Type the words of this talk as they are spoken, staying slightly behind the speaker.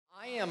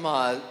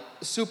am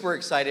super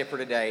excited for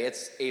today.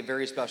 It's a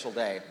very special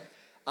day.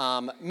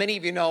 Many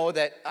of you know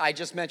that I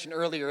just mentioned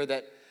earlier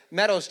that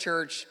Meadows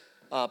Church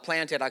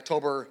planted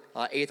October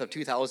 8th of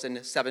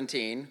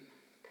 2017.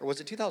 Or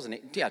was it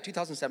 2008? Yeah,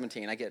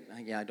 2017.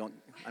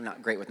 I'm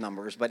not great with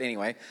numbers, but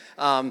anyway.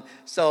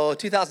 So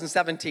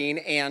 2017,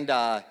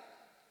 and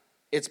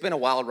it's been a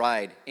wild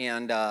ride.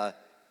 And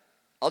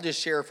I'll just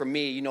share from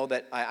me, you know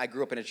that I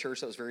grew up in a church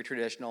that was very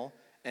traditional,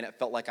 and it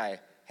felt like I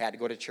had to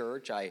go to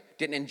church. I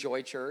didn't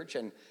enjoy church,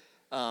 and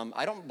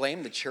I don't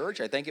blame the church.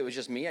 I think it was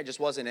just me. I just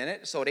wasn't in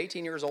it. So at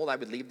 18 years old, I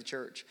would leave the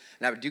church,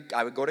 and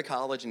I would go to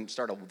college and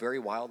start a very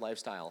wild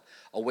lifestyle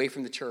away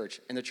from the church,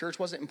 and the church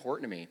wasn't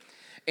important to me.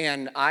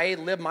 And I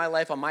lived my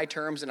life on my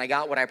terms, and I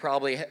got what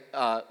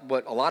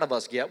what a lot of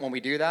us get when we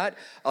do that.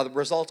 The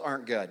results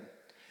aren't good.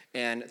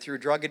 And through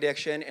drug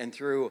addiction and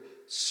through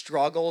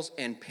struggles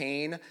and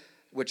pain,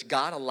 which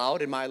God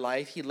allowed in my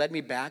life, He led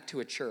me back to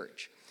a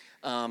church.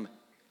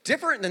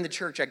 Different than the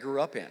church I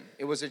grew up in.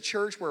 It was a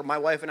church where my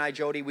wife and I,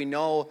 Jody, we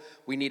know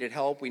we needed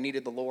help, we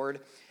needed the Lord,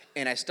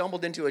 and I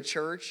stumbled into a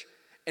church,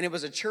 and it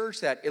was a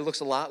church that it looks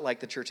a lot like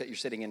the church that you're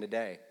sitting in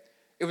today.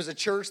 It was a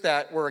church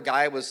where a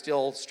guy was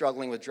still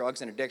struggling with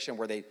drugs and addiction,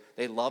 where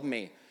they loved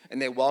me, and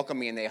they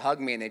welcomed me, and they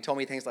hugged me, and they told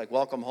me things like,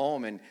 welcome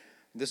home, and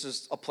this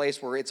is a place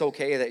where it's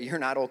okay that you're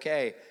not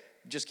okay.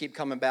 Just keep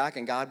coming back,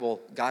 and God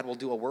will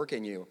do a work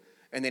in you.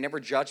 And they never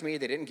judged me,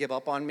 they didn't give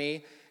up on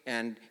me.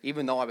 And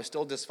even though I was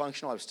still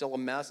dysfunctional, I was still a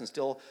mess and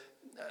still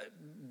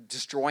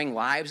destroying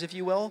lives, if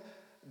you will,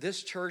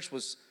 this church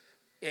was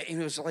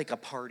like a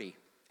party.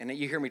 And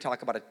you hear me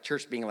talk about a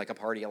church being like a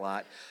party a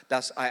lot.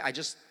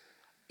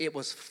 It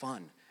was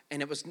fun.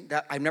 And it was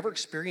that I've never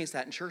experienced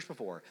that in church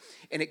before.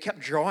 And it kept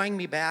drawing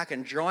me back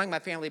and drawing my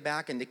family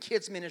back. And the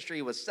kids'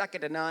 ministry was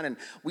second to none. And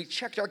we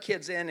checked our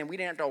kids in, and we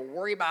didn't have to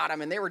worry about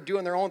them. And they were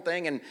doing their own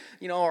thing. And,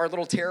 our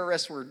little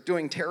terrorists were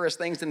doing terrorist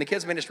things in the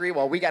kids' ministry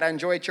while we got to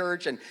enjoy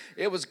church. And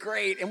it was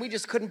great. And we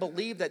just couldn't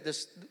believe that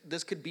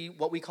this could be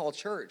what we call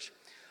church.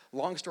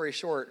 Long story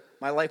short,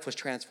 my life was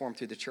transformed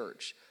through the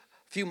church.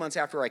 A few months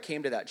after I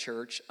came to that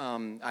church,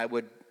 I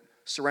would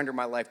surrender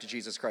my life to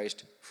Jesus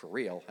Christ, for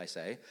real, I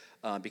say,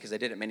 because I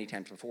did it many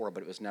times before,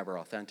 but it was never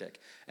authentic.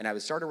 And I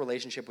would start a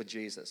relationship with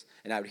Jesus,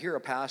 and I would hear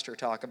a pastor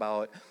talk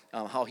about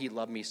how he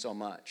loved me so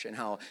much, and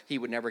how he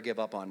would never give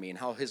up on me, and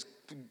how his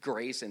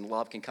grace and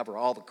love can cover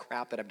all the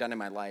crap that I've done in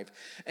my life.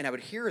 And I would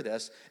hear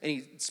this, and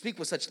he'd speak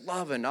with such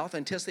love and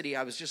authenticity.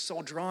 I was just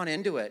so drawn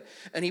into it.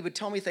 And he would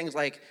tell me things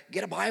like,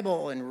 get a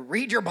Bible and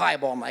read your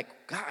Bible. I'm like,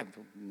 God, I've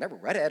never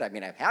read it. I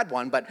mean, I've had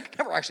one, but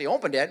never actually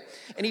opened it.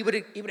 And he would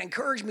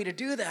encourage me to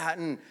do that.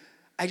 And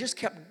I just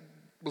kept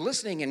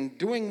listening and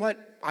doing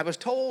what I was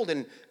told.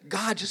 And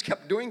God just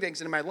kept doing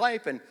things in my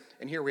life. And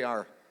here we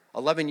are.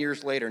 11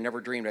 years later,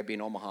 never dreamed I'd be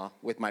in Omaha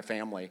with my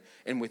family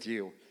and with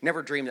you.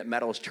 Never dreamed that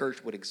Meadows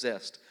Church would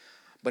exist.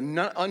 But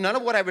none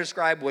of what I would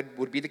describe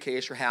would be the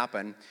case or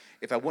happen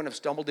if I wouldn't have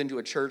stumbled into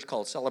a church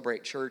called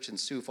Celebrate Church in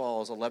Sioux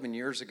Falls 11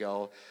 years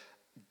ago,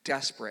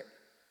 desperate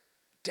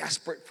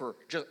for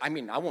I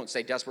won't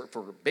say desperate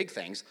for big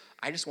things.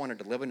 I just wanted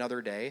to live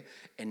another day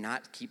and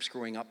not keep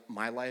screwing up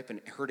my life and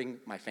hurting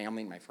my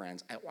family and my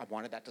friends. I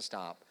wanted that to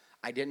stop.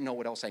 I didn't know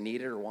what else I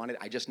needed or wanted.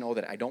 I just know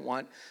that I don't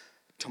want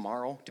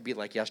tomorrow to be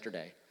like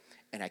yesterday.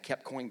 And I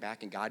kept going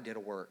back, and God did a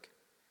work.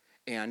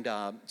 And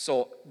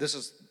so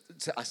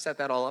I set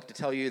that all up to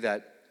tell you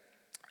that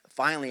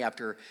finally,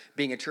 after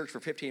being at church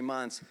for 15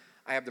 months,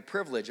 I have the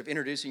privilege of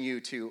introducing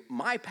you to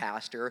my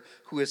pastor,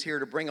 who is here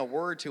to bring a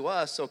word to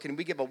us. So can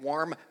we give a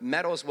warm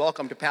Meadows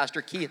welcome to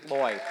Pastor Keith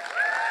Lloyd?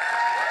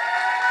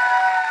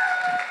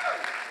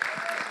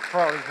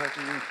 Probably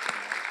touching you.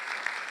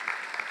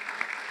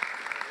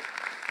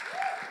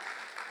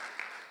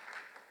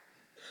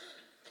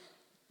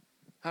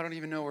 I don't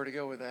even know where to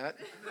go with that.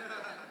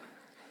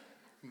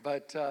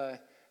 But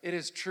it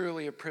is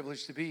truly a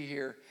privilege to be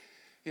here.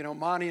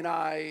 Monty and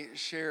I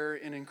share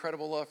an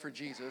incredible love for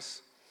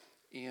Jesus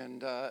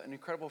and an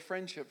incredible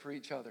friendship for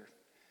each other.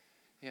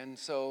 And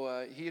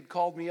so he had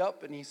called me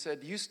up and he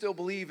said, "Do you still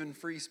believe in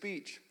free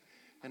speech?"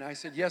 And I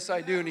said, "Yes,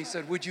 I do." And he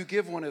said, "Would you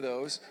give one of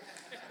those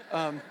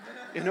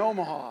in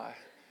Omaha?"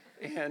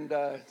 And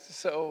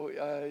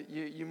so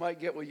you might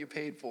get what you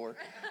paid for.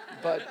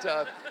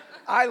 But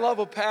I love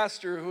a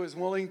pastor who is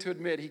willing to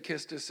admit he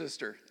kissed his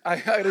sister. I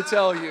got to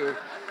tell you.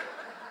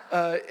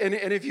 And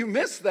if you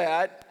miss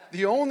that,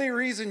 the only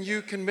reason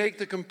you can make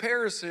the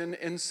comparison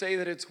and say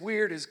that it's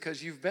weird is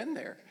because you've been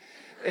there.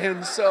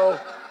 And so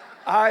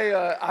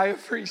I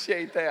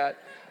appreciate that.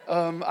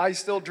 I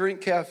still drink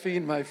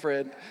caffeine, my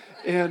friend.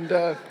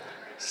 And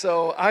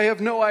so I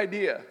have no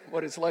idea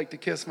what it's like to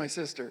kiss my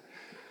sister.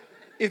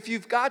 If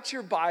you've got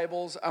your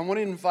Bibles, I want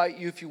to invite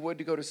you, if you would,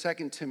 to go to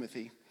 2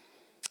 Timothy.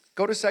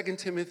 Go to 2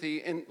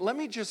 Timothy, and let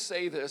me just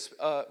say this.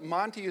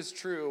 Monty is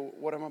true,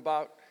 what I'm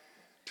about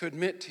to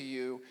admit to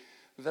you,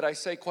 that I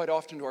say quite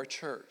often to our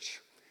church.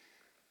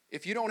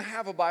 If you don't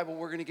have a Bible,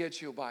 we're going to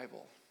get you a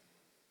Bible.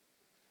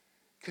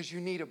 Because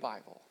you need a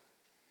Bible.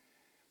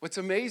 What's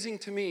amazing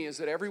to me is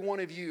that every one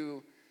of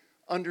you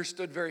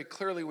understood very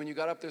clearly when you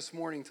got up this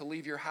morning to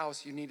leave your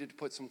house, you needed to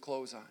put some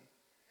clothes on.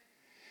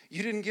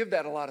 You didn't give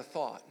that a lot of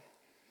thought.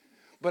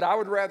 But I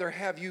would rather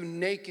have you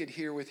naked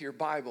here with your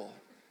Bible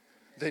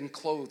than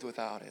clothed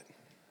without it.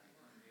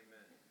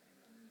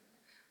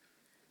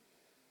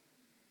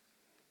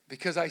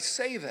 Because I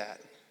say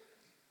that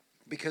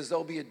because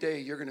there'll be a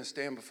day you're going to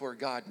stand before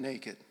God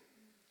naked.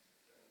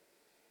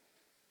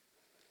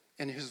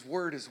 And His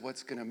Word is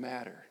what's going to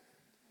matter,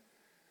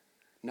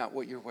 not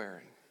what you're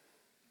wearing.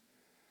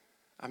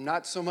 I'm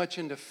not so much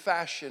into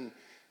fashion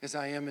as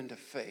I am into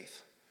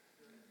faith.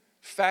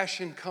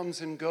 Fashion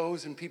comes and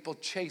goes, and people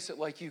chase it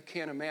like you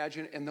can't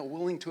imagine, and they're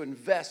willing to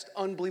invest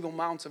unbelievable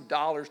amounts of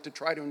dollars to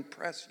try to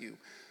impress you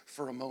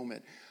for a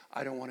moment.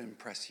 I don't want to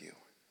impress you.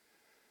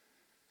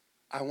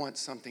 I want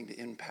something to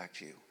impact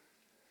you.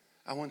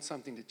 I want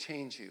something to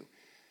change you.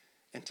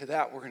 And to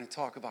that, we're going to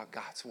talk about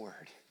God's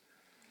Word.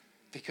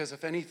 Because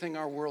if anything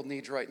our world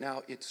needs right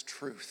now, it's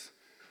truth.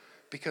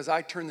 Because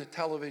I turn the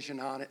television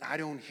on and I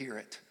don't hear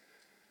it.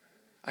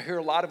 I hear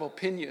a lot of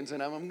opinions,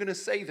 and I'm going to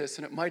say this,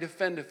 and it might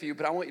offend a few,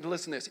 but I want you to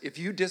listen to this. If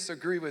you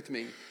disagree with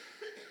me,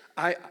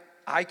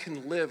 I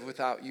can live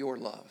without your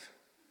love.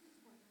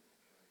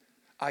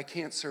 I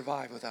can't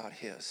survive without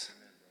His.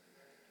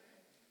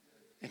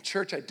 And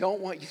church, I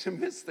don't want you to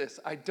miss this.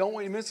 I don't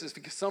want you to miss this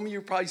because some of you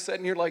are probably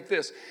sitting here like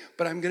this,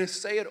 but I'm going to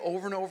say it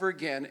over and over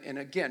again, and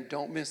again,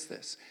 don't miss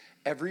this.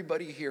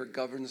 Everybody here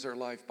governs their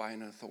life by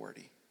an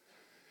authority.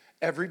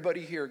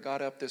 Everybody here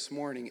got up this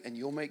morning and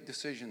you'll make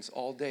decisions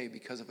all day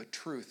because of a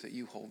truth that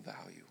you hold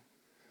value.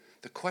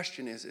 The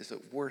question is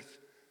it worth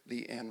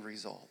the end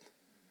result?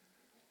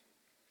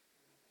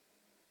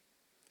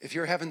 If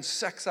you're having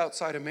sex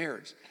outside of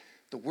marriage,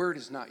 the Word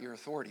is not your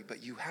authority,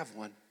 but you have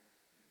one.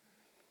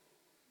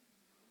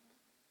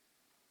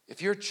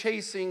 If you're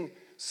chasing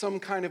some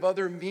kind of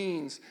other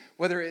means,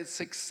 whether it's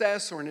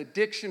success or an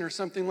addiction or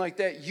something like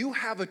that, you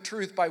have a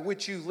truth by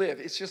which you live.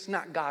 It's just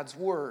not God's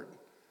Word.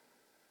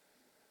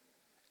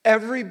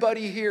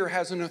 Everybody here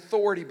has an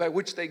authority by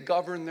which they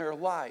govern their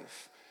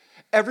life.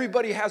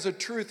 Everybody has a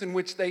truth in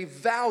which they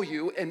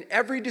value, and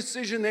every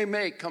decision they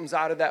make comes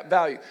out of that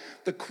value.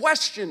 The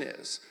question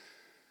is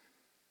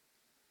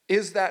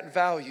that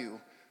value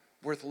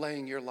worth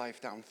laying your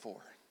life down for?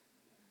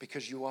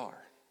 Because you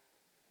are.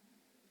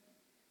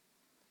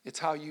 It's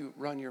how you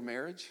run your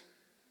marriage.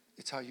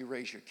 It's how you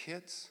raise your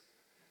kids.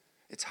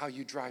 It's how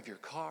you drive your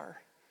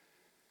car.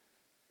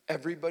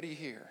 Everybody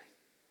here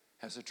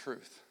has a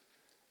truth.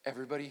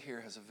 Everybody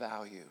here has a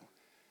value.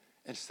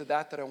 And it's to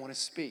that I want to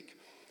speak.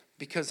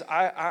 Because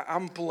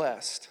I'm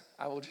blessed.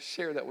 I will just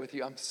share that with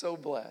you. I'm so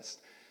blessed.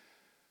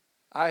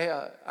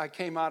 I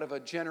came out of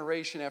a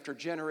generation after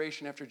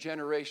generation after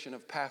generation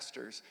of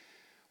pastors.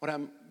 What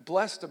I'm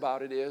blessed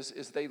about it is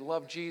they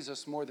love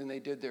Jesus more than they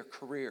did their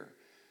career.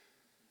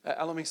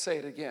 Let me say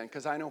it again,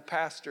 because I know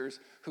pastors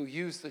who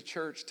use the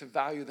church to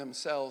value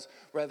themselves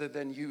rather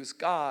than use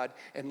God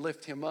and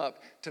lift Him up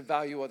to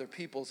value other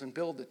people's and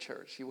build the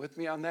church. You with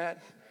me on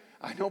that?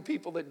 I know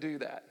people that do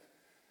that.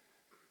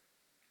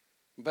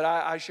 But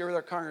I share with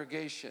our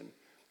congregation,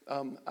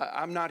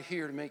 I'm not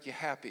here to make you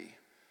happy.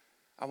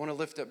 I want to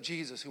lift up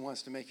Jesus who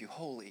wants to make you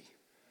holy.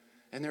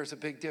 And there's a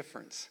big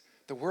difference.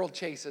 The world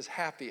chases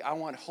happy. I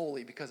want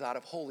holy because out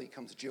of holy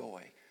comes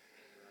joy.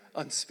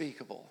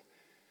 Unspeakable.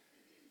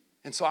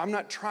 And so I'm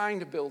not trying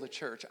to build a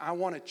church. I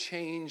want to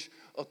change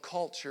a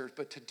culture.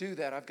 But to do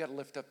that, I've got to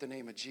lift up the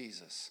name of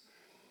Jesus.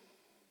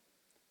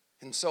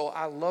 And so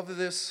I love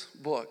this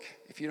book.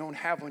 If you don't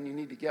have one, you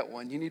need to get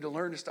one. You need to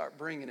learn to start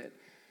bringing it.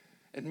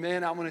 And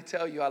men, I'm going to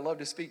tell you, I love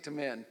to speak to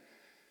men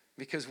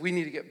because we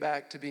need to get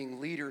back to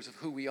being leaders of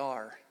who we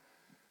are.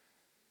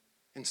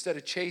 Instead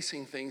of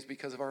chasing things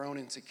because of our own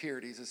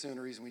insecurities, that's the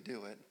only reason we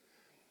do it.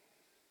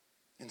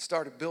 And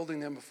started building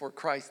them before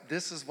Christ.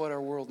 This is what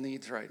our world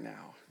needs right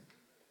now.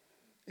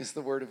 It's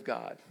the Word of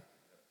God.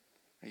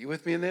 Are you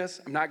with me in this?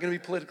 I'm not going to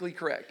be politically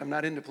correct. I'm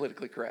not into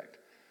politically correct.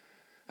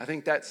 I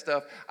think that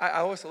stuff, I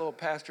always a little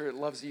pastor that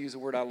loves to use a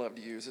word I love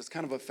to use. It's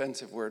kind of an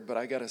offensive word, but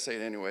I got to say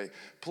it anyway.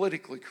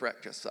 Politically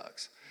correct just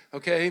sucks,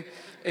 okay?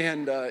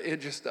 And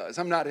it just does.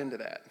 I'm not into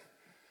that.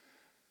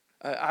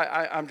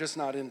 I'm just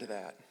not into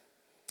that.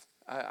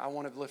 I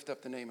want to lift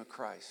up the name of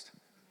Christ.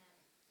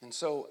 And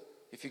so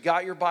if you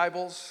got your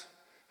Bibles,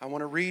 I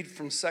want to read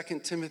from 2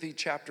 Timothy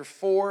chapter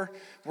 4.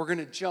 We're going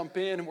to jump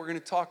in and we're going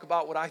to talk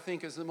about what I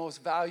think is the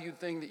most valued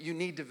thing that you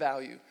need to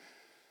value.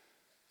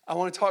 I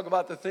want to talk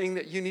about the thing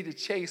that you need to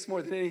chase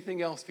more than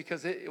anything else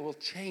because it will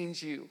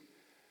change you.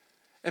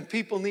 And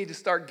people need to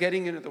start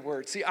getting into the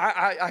Word. See,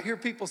 I hear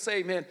people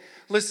say, man,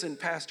 listen,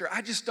 Pastor,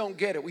 I just don't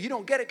get it. Well, you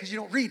don't get it because you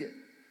don't read it.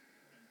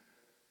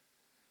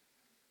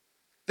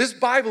 This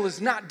Bible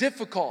is not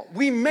difficult.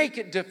 We make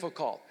it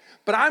difficult.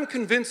 But I'm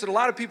convinced that a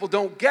lot of people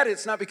don't get it.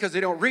 It's not because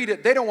they don't read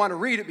it. They don't want to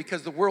read it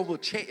because the world will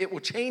it will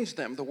change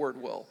them, the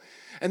Word will.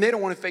 And they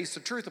don't want to face the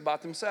truth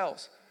about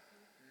themselves.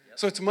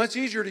 So it's much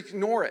easier to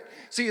ignore it.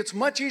 See, it's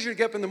much easier to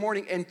get up in the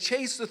morning and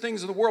chase the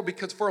things of the world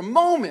because for a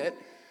moment,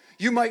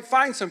 you might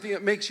find something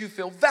that makes you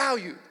feel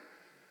valued.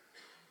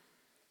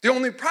 The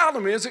only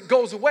problem is it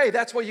goes away.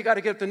 That's why you got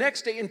to get up the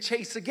next day and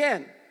chase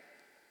again.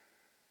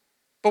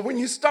 But when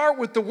you start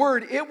with the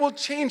word, it will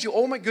change you.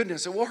 Oh my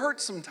goodness, it will hurt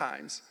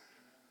sometimes.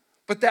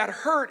 But that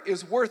hurt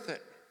is worth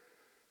it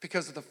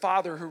because of the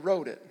Father who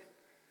wrote it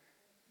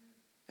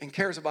and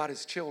cares about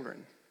his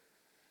children.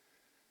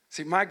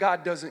 See, my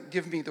God doesn't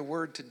give me the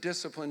word to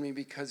discipline me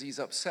because he's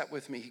upset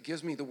with me. He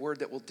gives me the word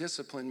that will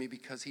discipline me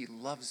because he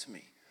loves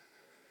me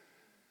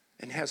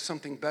and has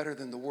something better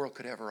than the world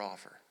could ever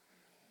offer.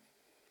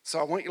 So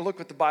I want you to look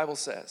what the Bible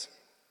says.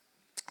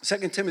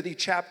 2 Timothy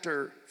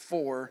chapter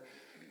 4,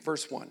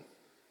 verse 1.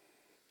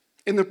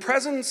 In the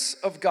presence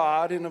of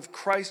God and of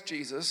Christ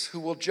Jesus, who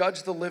will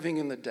judge the living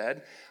and the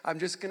dead. I'm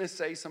just going to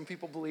say some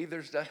people believe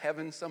there's a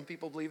heaven, some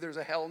people believe there's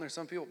a hell, and there's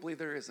some people believe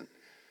there isn't.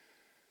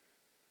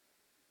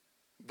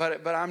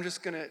 But I'm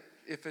just going to,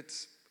 if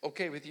it's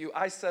okay with you,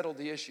 I settled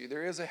the issue.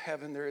 There is a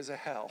heaven, there is a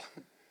hell.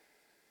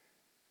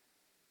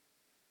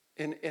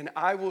 And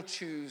I will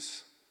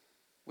choose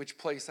which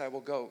place I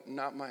will go,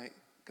 not my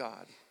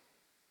God.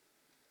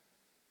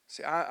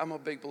 See, I'm a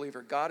big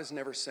believer. God has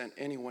never sent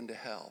anyone to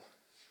hell.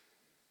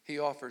 He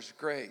offers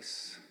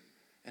grace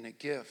and a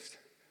gift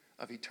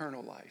of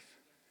eternal life.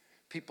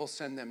 People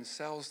send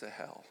themselves to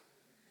hell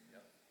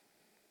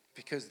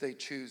because they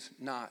choose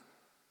not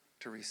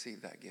to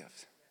receive that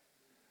gift.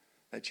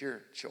 That's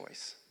your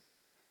choice,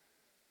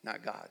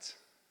 not God's.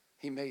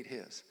 He made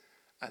his.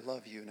 I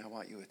love you and I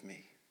want you with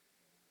me.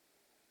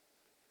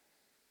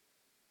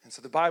 And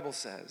so the Bible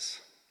says,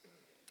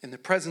 in the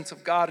presence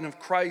of God and of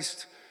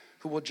Christ,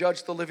 who will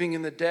judge the living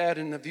and the dead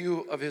in the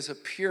view of his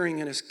appearing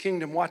in his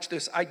kingdom. Watch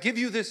this. I give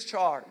you this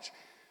charge.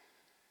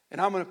 And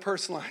I'm going to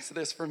personalize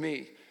this for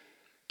me.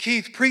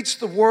 Keith, preach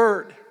the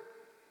word.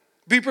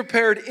 Be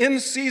prepared in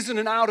season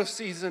and out of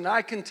season.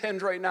 I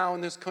contend right now in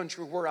this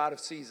country we're out of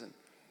season.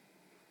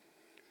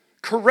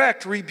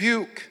 Correct,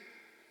 rebuke,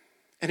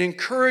 and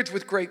encourage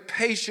with great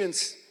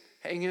patience.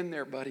 Hang in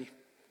there, buddy.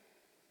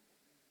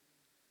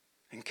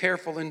 And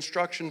careful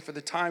instruction, for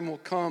the time will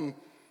come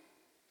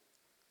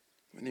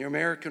when the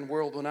American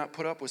world will not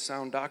put up with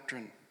sound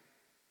doctrine.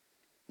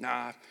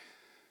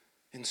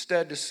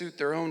 Instead, to suit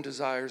their own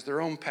desires, their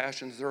own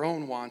passions, their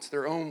own wants,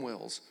 their own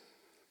wills,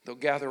 they'll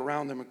gather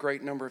around them a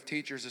great number of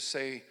teachers to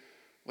say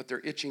what their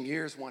itching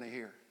ears want to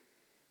hear.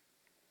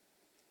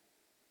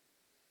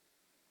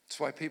 That's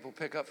why people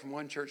pick up from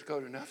one church, go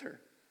to another.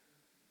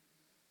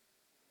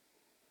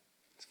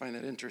 I find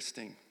that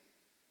interesting.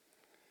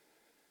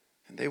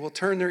 And they will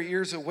turn their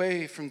ears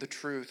away from the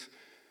truth,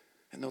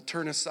 and they'll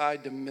turn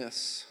aside to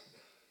myths.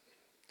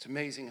 It's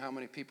amazing how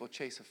many people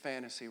chase a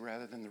fantasy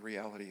rather than the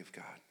reality of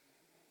God.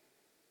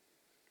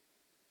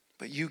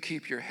 But you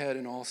keep your head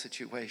in all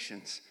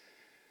situations.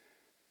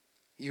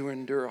 You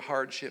endure a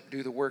hardship,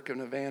 do the work of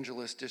an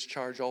evangelist,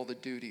 discharge all the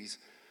duties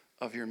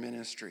of your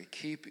ministry.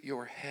 Keep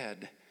your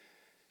head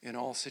in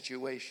all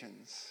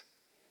situations.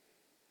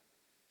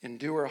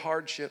 Endure a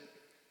hardship,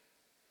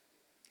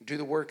 do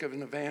the work of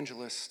an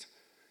evangelist,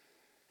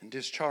 and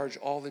discharge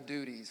all the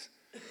duties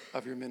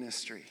of your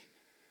ministry.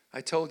 I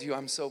told you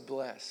I'm so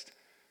blessed.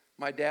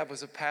 My dad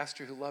was a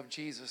pastor who loved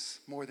Jesus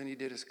more than he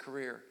did his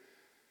career.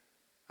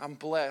 I'm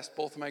blessed.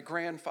 Both of my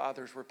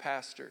grandfathers were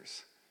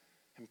pastors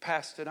and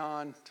passed it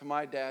on to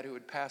my dad who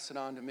would pass it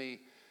on to me.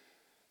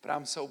 But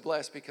I'm so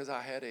blessed because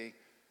I had a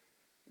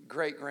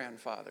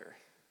great-grandfather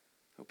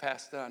who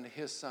passed it on to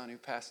his son, who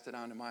passed it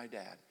on to my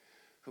dad,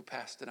 who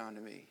passed it on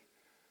to me.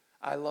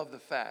 I love the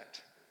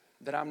fact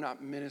that I'm not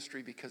in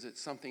ministry because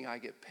it's something I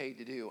get paid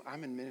to do.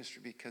 I'm in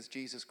ministry because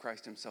Jesus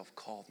Christ himself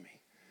called me.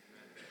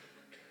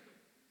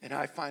 And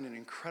I find an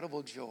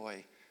incredible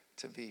joy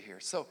to be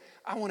here. So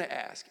I want to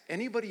ask,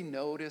 anybody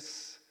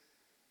notice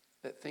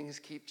that things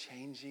keep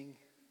changing?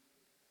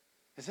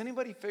 Has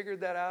anybody figured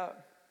that out?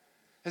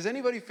 Has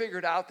anybody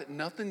figured out that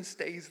nothing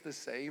stays the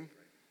same?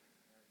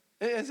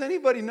 Has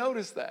anybody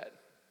noticed that?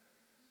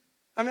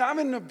 I mean, I'm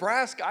in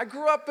Nebraska. I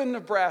grew up in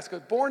Nebraska,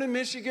 born in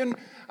Michigan.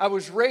 I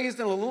was raised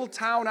in a little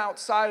town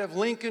outside of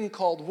Lincoln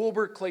called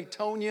Wilbur,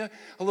 Claytonia,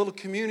 a little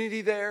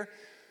community there.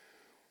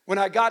 When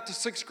I got to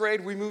 6th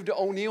grade, we moved to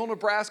O'Neill,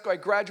 Nebraska. I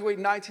graduated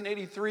in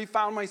 1983,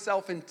 found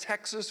myself in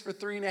Texas for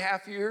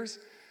 3.5 years.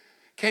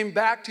 Came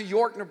back to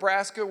York,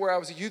 Nebraska, where I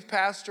was a youth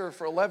pastor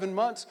for 11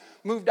 months.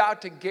 Moved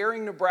out to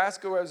Gering,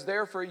 Nebraska, where I was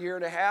there for 1.5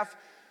 years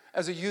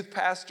as a youth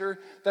pastor.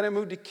 Then I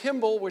moved to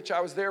Kimball, which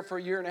I was there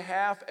for 1.5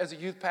 years as a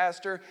youth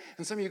pastor.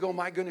 And some of you go,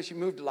 my goodness, you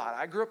moved a lot.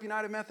 I grew up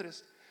United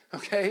Methodist,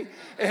 okay?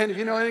 And if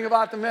you know anything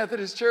about the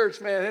Methodist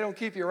church, man, they don't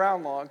keep you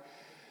around long.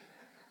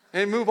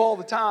 They move all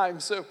the time.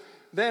 So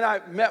then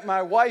I met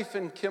my wife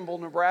in Kimball,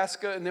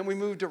 Nebraska, and then we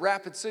moved to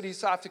Rapid City,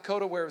 South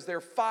Dakota, where I was there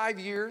 5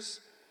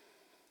 years.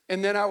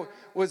 And then I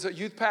was a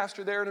youth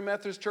pastor there in a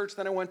Methodist church.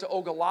 Then I went to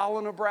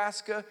Ogallala,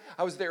 Nebraska.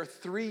 I was there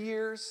 3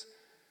 years.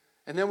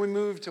 And then we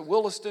moved to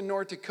Williston,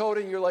 North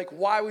Dakota. And you're like,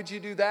 why would you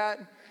do that?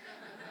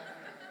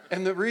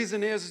 And the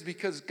reason is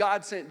because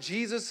God sent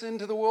Jesus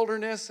into the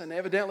wilderness, and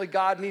evidently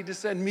God needed to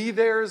send me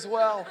there as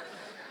well.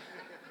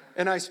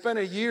 And I spent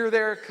a year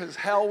there because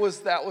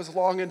that was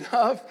long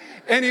enough.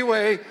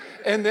 Anyway,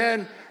 and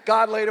then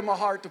God laid in my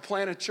heart to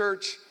plant a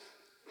church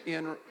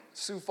in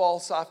Sioux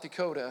Falls, South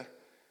Dakota,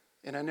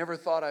 and I never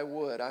thought I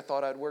would. I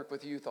thought I'd work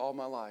with youth all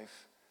my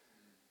life.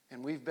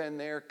 And we've been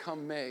there,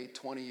 come May,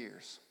 20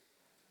 years.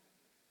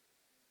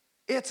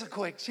 It's a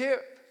quick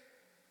trip.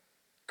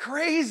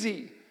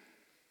 Crazy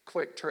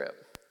quick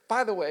trip.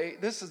 By the way,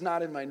 this is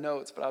not in my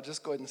notes, but I'll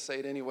just go ahead and say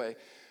it anyway.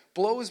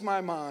 Blows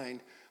my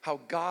mind how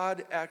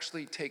God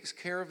actually takes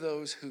care of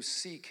those who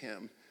seek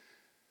him.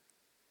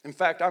 In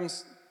fact, I'm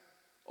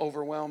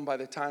overwhelmed by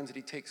the times that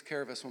he takes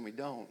care of us when we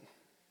don't.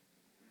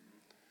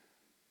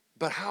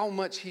 But how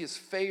much his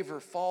favor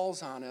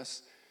falls on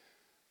us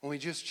when we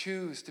just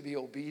choose to be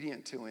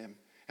obedient to him.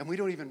 And we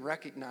don't even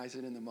recognize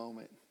it in the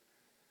moment.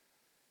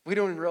 We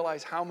don't even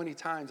realize how many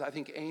times I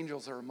think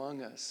angels are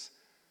among us.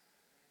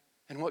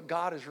 And what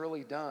God has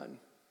really done.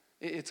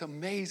 It's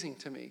amazing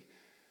to me.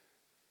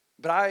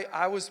 But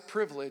I was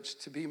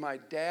privileged to be my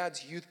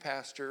dad's youth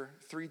pastor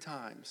 3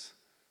 times.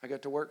 I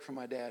got to work for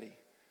my daddy.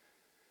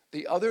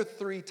 The other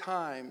 3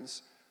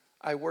 times,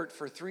 I worked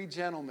for 3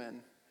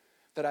 gentlemen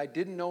that I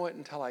didn't know it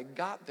until I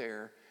got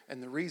there.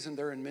 And the reason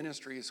they're in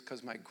ministry is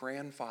because my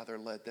grandfather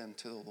led them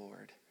to the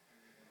Lord.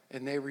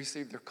 And they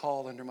received their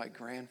call under my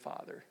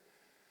grandfather.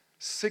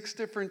 6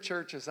 different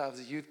churches I was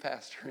a youth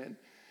pastor in.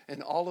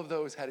 And all of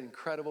those had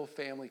incredible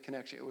family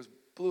connection. It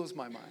blows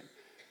my mind.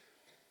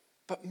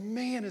 But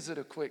man, is it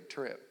a quick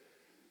trip.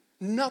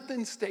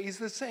 Nothing stays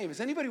the same.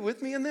 Is anybody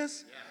with me in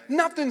this? Yeah.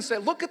 Nothing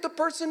stays. Look at the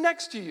person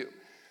next to you.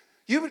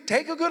 You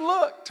take a good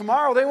look.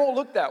 Tomorrow they won't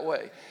look that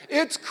way.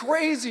 It's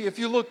crazy if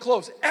you look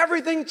close.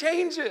 Everything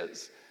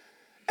changes.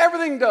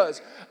 Everything does.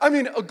 I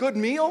mean, a good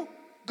meal,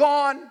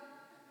 gone.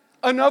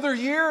 Another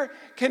year.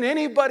 Can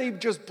anybody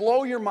just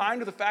blow your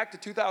mind with the fact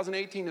that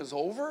 2018 is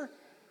over?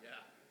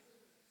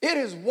 Yeah. It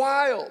is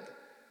wild.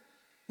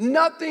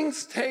 Nothing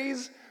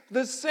stays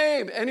the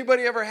same.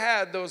 Anybody ever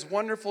had those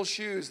wonderful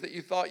shoes that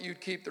you thought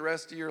you'd keep the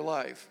rest of your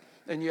life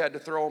and you had to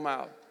throw them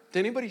out? Did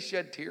anybody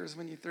shed tears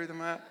when you threw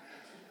them out?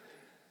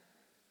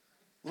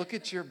 Look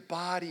at your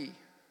body.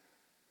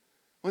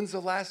 When's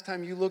the last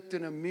time you looked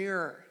in a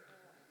mirror?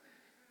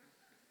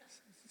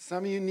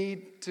 Some of you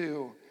need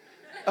to.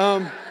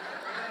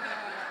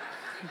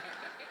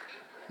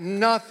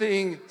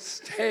 Nothing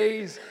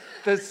stays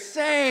the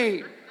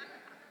same.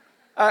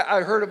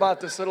 I heard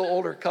about this little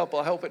older couple.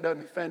 I hope it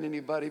doesn't offend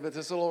anybody, but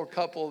this little older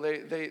couple,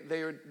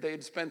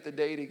 they'd spent the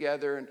day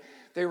together, and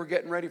they were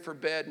getting ready for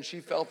bed, and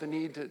she felt the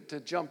need to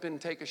jump in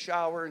and take a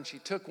shower, and she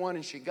took one,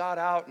 and she got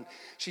out, and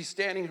she's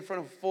standing in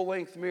front of a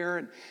full-length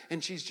mirror,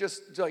 and she's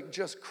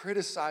just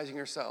criticizing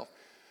herself.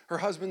 Her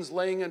husband's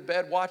laying in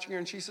bed watching her,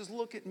 and she says,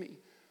 look at me.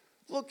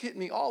 Look at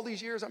me. All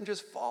these years, I'm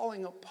just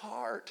falling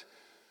apart.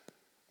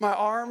 My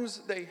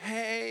arms, they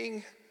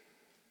hang.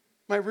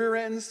 My rear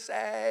end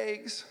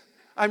sags.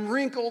 I'm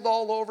wrinkled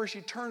all over.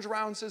 She turns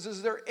around and says,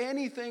 is there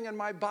anything in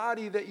my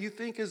body that you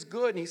think is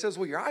good? And he says,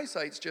 well, your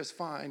eyesight's just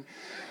fine.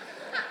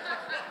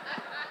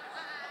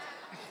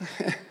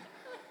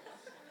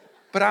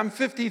 But I'm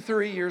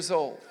 53 years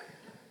old.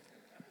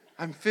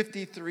 I'm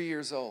 53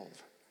 years old.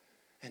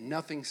 And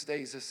nothing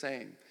stays the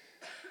same.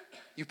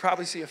 You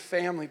probably see a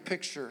family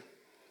picture.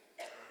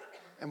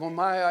 And when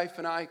my wife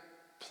and I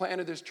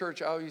planted this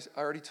church, I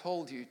already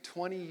told you,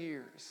 20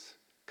 years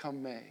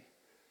come May.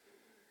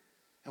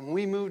 And when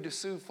we moved to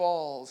Sioux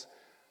Falls,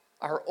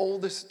 our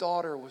oldest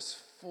daughter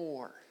was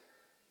 4.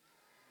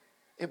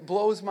 It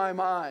blows my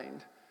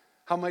mind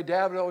how my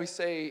dad would always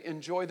say,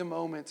 enjoy the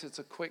moments, it's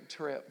a quick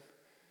trip.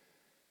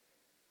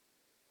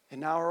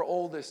 And now our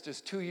oldest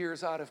is 2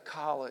 years out of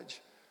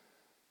college.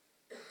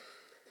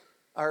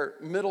 Our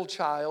middle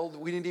child,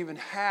 we didn't even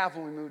have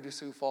when we moved to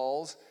Sioux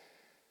Falls,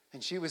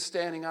 and she was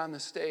standing on the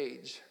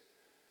stage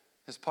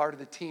as part of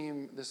the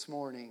team this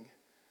morning.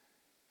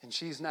 And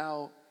she's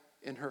now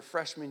in her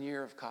freshman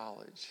year of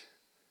college.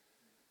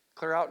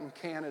 Clear out in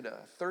Canada,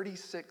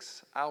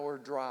 36-hour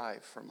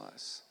drive from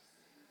us.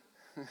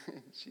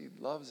 She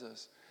loves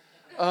us.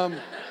 And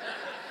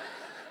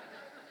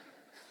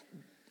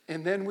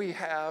then we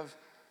have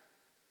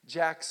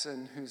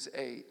Jackson, who's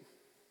 8.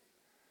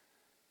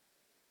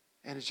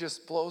 And it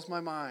just blows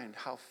my mind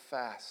how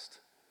fast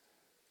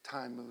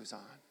time moves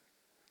on.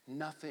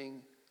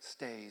 Nothing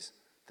stays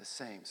the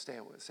same. Say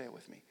it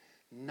with me.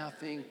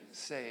 Nothing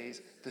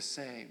stays the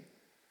same.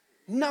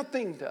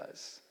 Nothing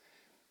does,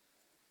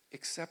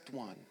 except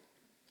one.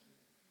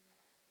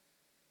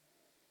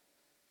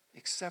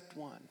 Except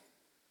one.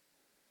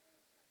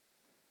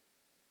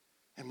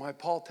 And why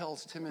Paul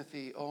tells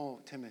Timothy,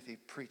 oh, Timothy,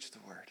 preach the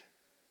word.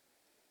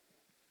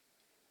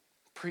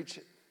 Preach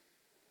it.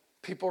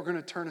 People are going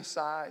to turn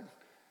aside.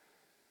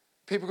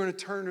 People are going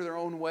to turn to their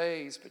own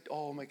ways. But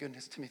oh my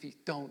goodness, Timothy,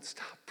 don't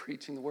stop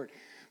preaching the word,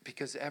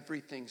 because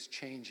everything's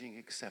changing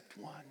except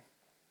one.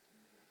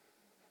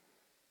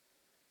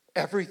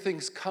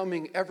 Everything's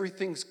coming,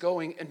 everything's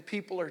going, and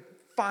people are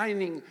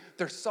finding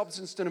their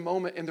substance in a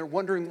moment, and they're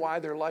wondering why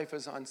their life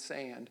is on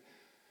sand.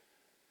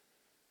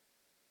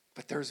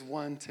 But there's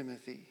one,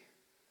 Timothy.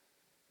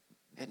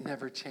 It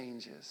never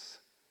changes.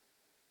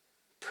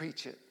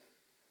 Preach it.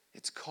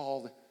 It's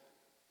called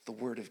the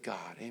Word of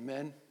God.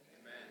 Amen?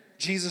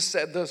 Jesus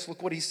said this.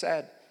 Look what he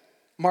said.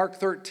 Mark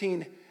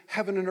 13,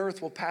 heaven and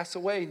earth will pass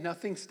away.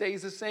 Nothing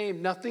stays the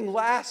same. Nothing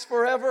lasts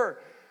forever.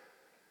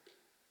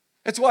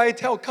 That's why I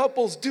tell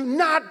couples, do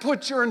not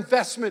put your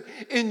investment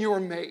in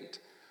your mate.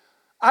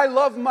 I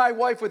love my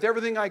wife with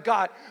everything I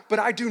got, but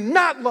I do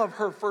not love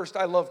her first.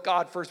 I love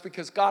God first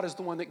because God is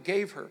the one that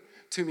gave her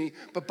to me.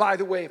 But by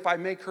the way, if I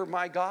make her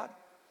my God,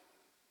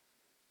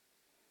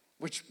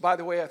 which, by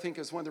the way, I think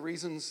is one of the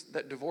reasons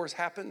that divorce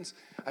happens.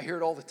 I hear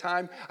it all the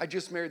time. I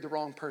just married the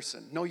wrong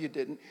person. No, you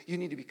didn't. You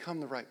need to become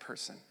the right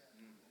person.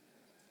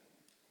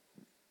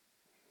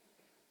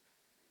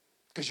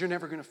 Because you're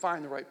never going to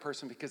find the right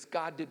person because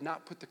God did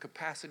not put the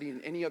capacity in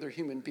any other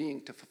human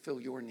being to fulfill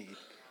your need.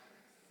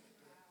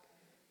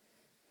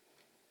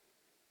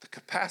 The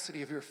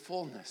capacity of your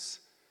fullness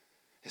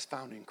is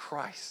found in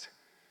Christ,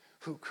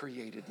 who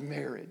created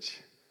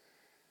marriage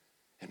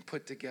and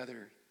put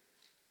together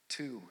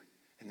two,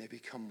 and they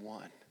become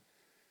one.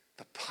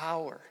 The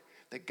power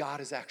that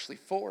God is actually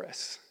for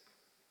us,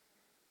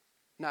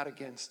 not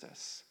against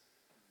us.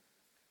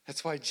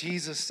 That's why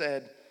Jesus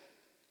said,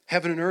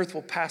 heaven and earth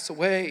will pass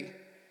away,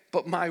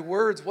 but my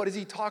words, what is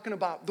he talking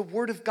about? The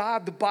Word of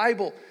God, the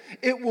Bible,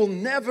 it will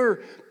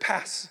never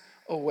pass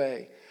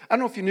away. I don't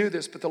know if you knew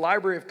this, but the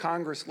Library of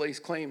Congress lays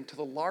claim to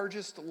the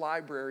largest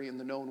library in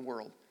the known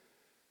world.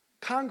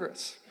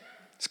 Congress.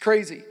 It's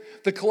crazy.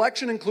 The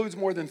collection includes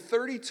more than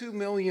 32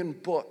 million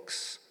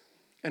books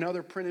and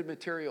other printed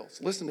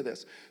materials. Listen to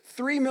this.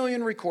 3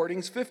 million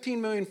recordings,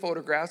 15 million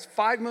photographs,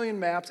 5 million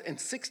maps, and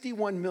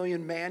 61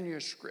 million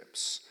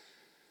manuscripts.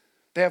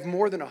 They have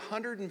more than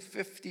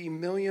 150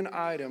 million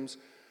items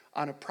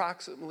on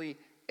approximately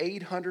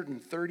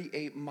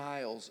 838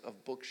 miles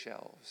of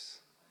bookshelves.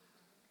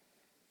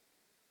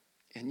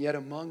 And yet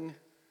among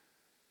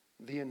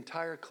the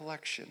entire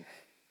collection,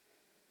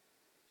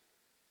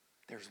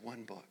 there's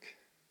one book.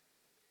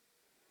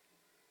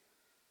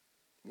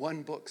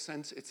 One book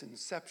since its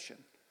inception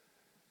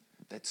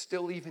that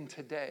still even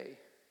today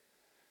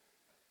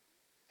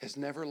has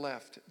never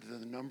left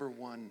the number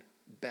one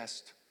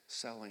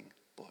best-selling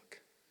book.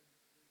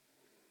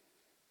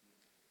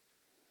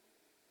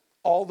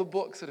 All the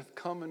books that have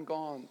come and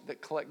gone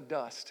that collect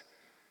dust,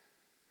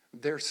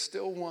 there's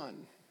still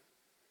one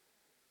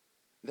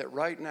that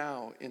right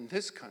now in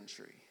this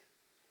country,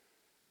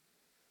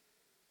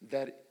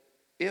 that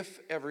if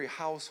every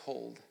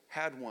household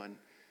had one,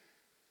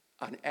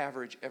 on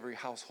average, every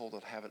household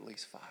would have at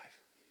least 5.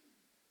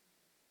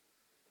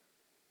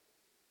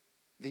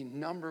 The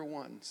number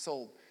one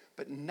sold,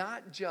 but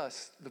not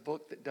just the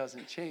book that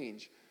doesn't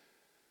change,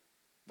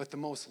 but the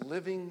most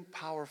living,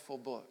 powerful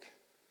book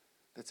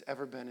that's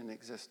ever been in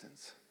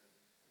existence.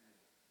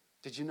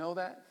 Did you know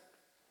that?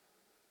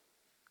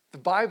 The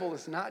Bible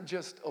is not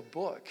just a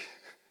book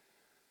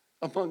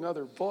among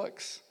other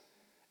books.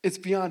 It's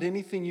beyond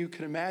anything you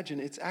can imagine.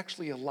 It's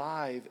actually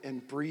alive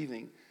and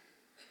breathing.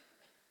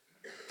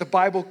 The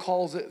Bible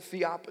calls it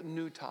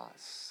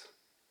theopneustos.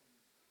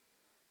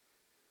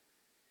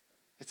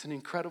 It's an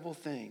incredible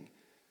thing.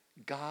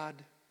 God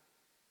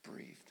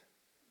breathed.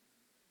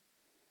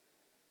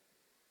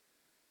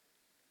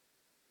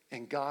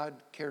 And God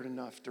cared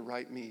enough to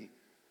write me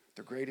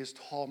the greatest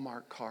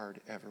Hallmark card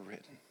ever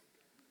written.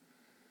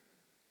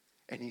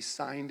 And he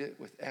signed it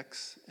with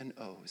X and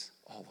O's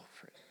all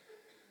over it.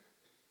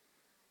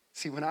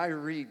 See, when I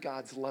read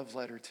God's love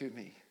letter to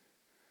me,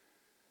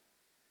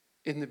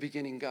 in the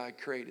beginning God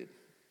created.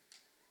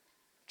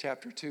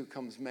 Chapter 2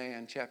 comes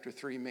man. Chapter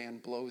 3, man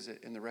blows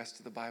it. And the rest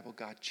of the Bible,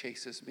 God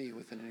chases me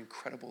with an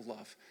incredible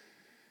love.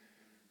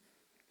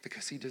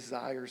 Because he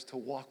desires to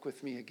walk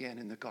with me again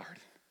in the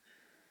garden.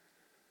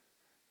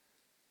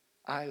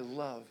 I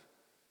love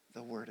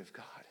the Word of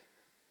God.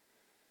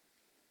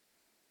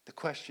 The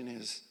question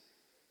is,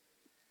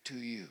 do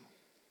you?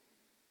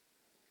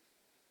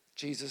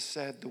 Jesus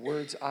said, the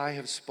words I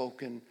have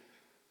spoken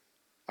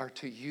are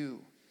to you.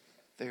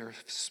 They are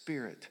of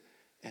spirit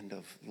and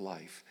of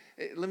life.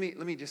 Let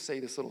me just say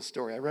this little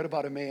story. I read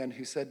about a man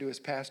who said to his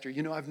pastor,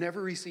 I've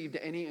never received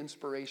any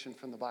inspiration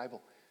from the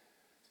Bible.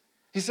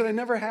 He said, I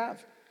never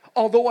have.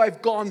 Although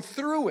I've gone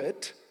through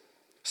it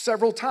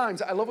several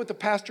times. I love what the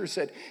pastor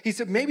said. He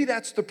said, maybe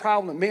that's the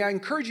problem. May I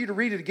encourage you to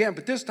read it again,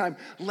 but this time,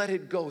 let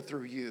it go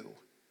through you.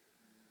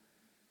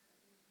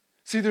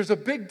 See, there's a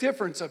big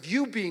difference of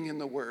you being in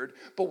the Word,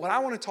 but what I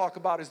want to talk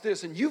about is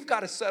this, and you've got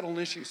to settle an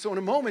issue. So in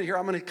a moment here,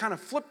 I'm going to kind of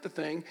flip the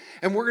thing,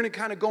 and we're going to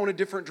kind of go in a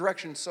different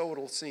direction, so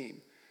it'll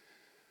seem.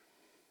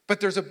 But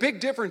there's a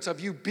big difference of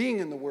you being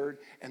in the Word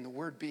and the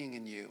Word being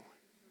in you.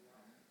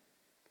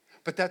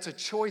 But that's a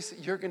choice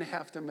that you're going to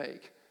have to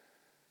make.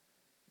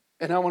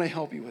 And I want to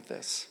help you with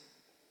this,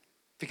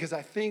 because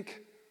I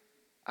think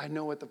I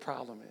know what the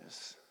problem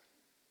is.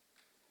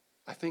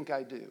 I think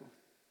I do.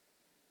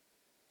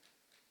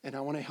 And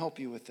I want to help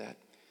you with that.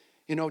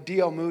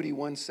 D.L. Moody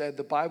once said,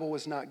 the Bible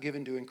was not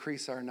given to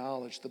increase our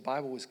knowledge. The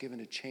Bible was given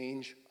to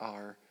change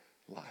our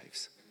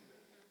lives.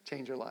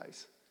 Change our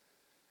lives.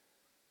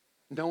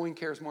 No one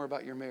cares more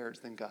about your marriage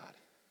than God.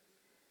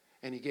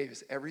 And he gave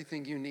us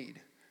everything you need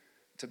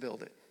to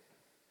build it.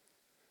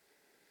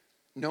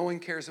 No one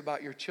cares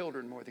about your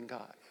children more than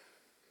God.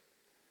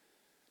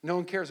 No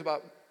one cares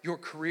about your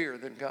career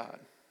than God.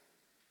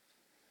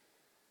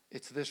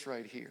 It's this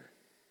right here.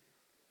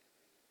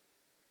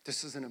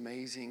 This is an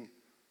amazing,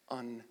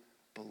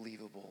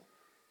 unbelievable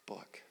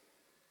book.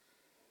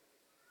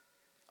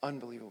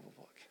 Unbelievable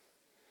book.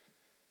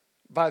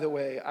 By the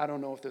way, I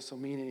don't know if this will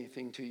mean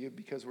anything to you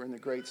because we're in the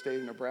great state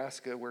of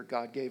Nebraska where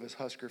God gave us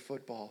Husker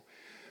football.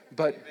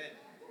 But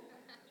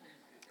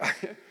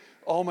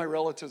all my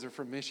relatives are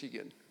from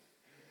Michigan.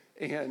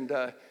 And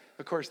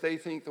of course, they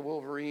think the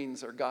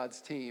Wolverines are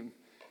God's team.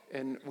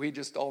 And we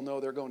just all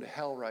know they're going to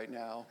hell right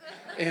now.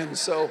 And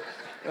so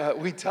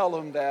we tell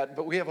them that.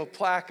 But we have a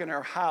plaque in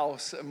our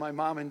house, my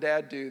mom and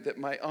dad do, that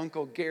my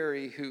Uncle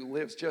Gary, who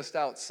lives just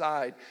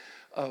outside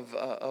of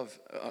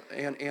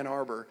Ann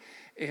Arbor,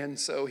 and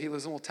so he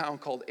lives in a little town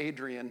called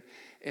Adrian.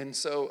 And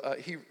so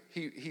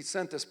he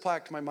sent this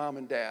plaque to my mom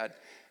and dad.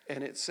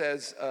 And it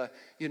says,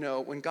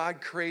 when God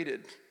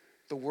created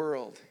the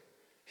world,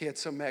 he had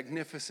some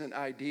magnificent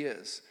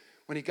ideas.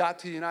 When he got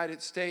to the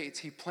United States,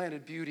 he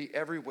planted beauty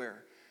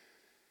everywhere.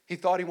 He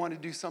thought he wanted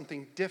to do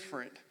something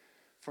different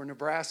for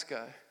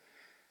Nebraska.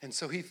 And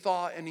so he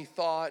thought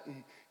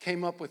and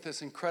came up with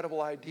this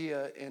incredible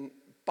idea and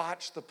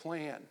botched the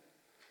plan.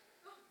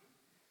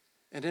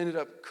 And ended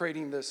up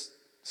creating this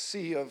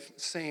sea of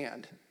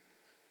sand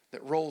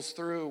that rolls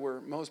through where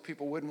most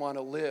people wouldn't want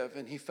to live.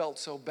 And he felt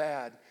so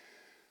bad.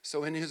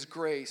 So in his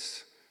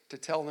grace, to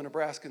tell the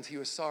Nebraskans he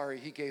was sorry,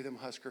 he gave them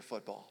Husker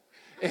football.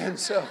 And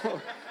so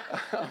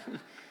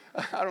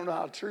I don't know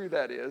how true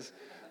that is,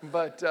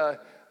 but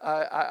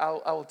I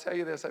will tell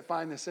you this. I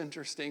find this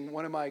interesting.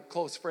 One of my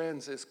close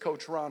friends is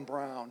Coach Ron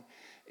Brown.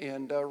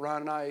 And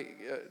Ron and I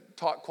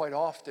talk quite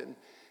often.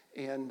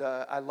 And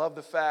I love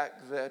the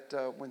fact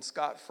that when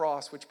Scott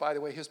Frost, which, by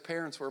the way, his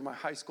parents were my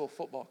high school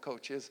football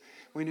coaches.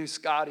 We knew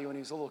Scotty when he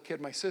was a little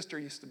kid. My sister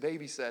used to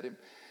babysit him.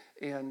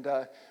 And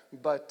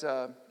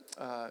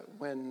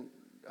when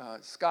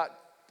Scott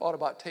thought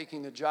about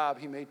taking the job,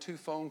 he made 2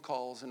 phone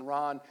calls. And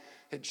Ron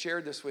had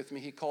shared this with me.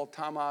 He called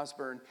Tom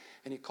Osborne,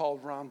 and he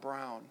called Ron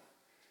Brown.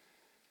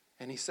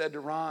 And he said to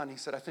Ron, he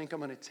said, I think I'm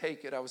going to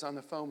take it. I was on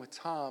the phone with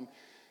Tom.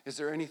 Is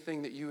there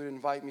anything that you would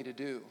invite me to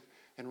do?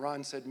 And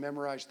Ron said,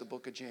 memorize the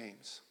book of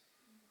James.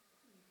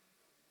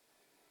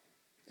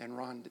 And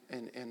Ron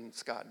and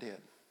Scott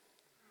did.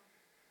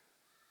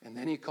 And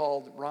then he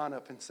called Ron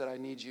up and said, I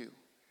need you.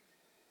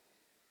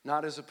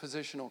 Not as a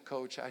positional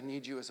coach, I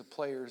need you as a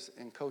players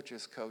and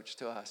coaches coach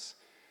to us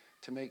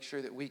to make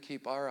sure that we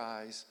keep our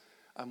eyes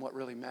on what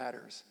really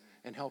matters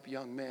and help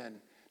young men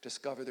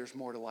discover there's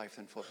more to life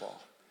than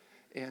football.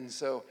 And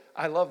so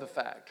I love the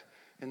fact.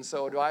 And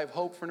so do I have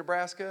hope for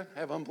Nebraska? I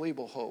have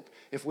unbelievable hope.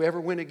 If we ever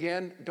win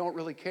again, don't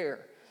really care.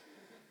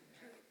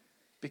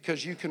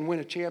 Because you can win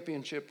a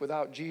championship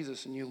without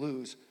Jesus and you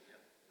lose.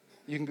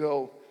 You can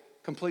go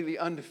completely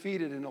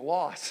undefeated in a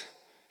loss,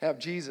 have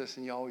Jesus,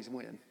 and you always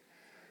win.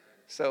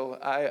 So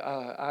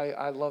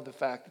I love the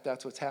fact that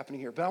that's what's happening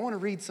here. But I want to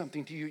read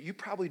something to you. You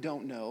probably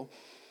don't know.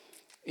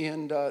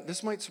 And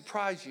this might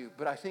surprise you,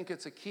 but I think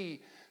it's a key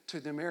to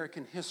the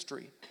American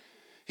history.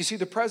 You see,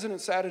 the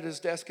president sat at his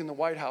desk in the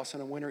White House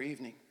on a winter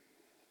evening.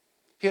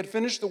 He had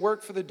finished the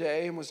work for the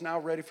day and was now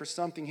ready for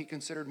something he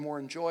considered more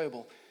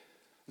enjoyable.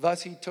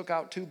 Thus, he took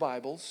out 2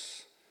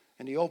 Bibles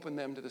and he opened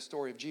them to the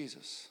story of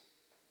Jesus.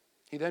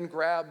 He then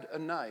grabbed a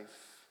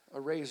knife,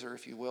 a razor,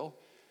 if you will,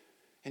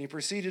 and he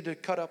proceeded to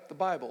cut up the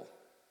Bible.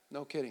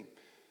 No kidding.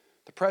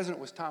 The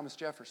president was Thomas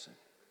Jefferson,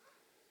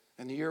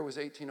 and the year was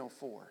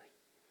 1804.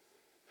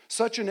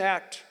 Such an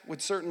act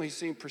would certainly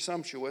seem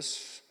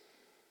presumptuous,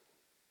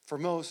 for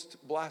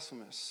most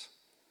blasphemous.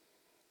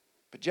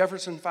 But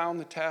Jefferson found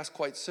the task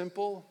quite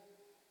simple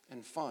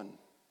and fun.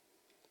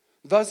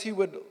 Thus he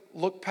would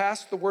look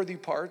past the worthy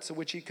parts, of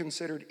which he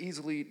considered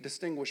easily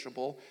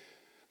distinguishable.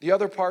 The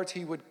other parts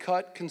he would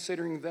cut,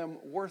 considering them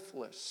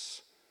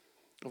worthless,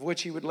 of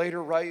which he would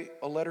later write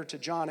a letter to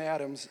John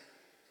Adams.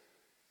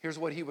 Here's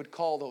what he would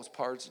call those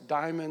parts: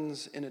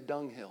 diamonds in a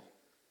dunghill.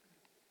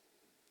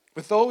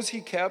 With those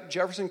he kept,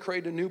 Jefferson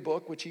created a new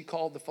book, which he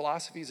called The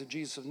Philosophies of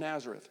Jesus of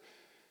Nazareth.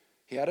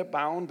 He had it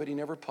bound, but he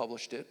never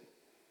published it.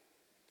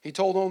 He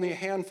told only a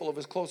handful of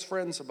his close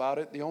friends about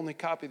it. The only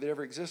copy that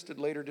ever existed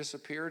later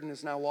disappeared and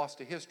is now lost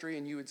to history,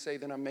 and you would say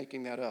that I'm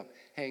making that up.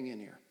 Hang in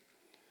here.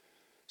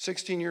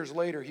 16 years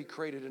later, he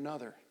created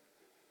another.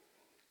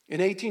 In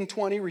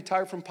 1820,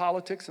 retired from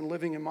politics and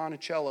living in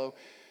Monticello,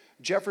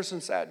 Jefferson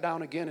sat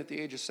down again at the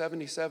age of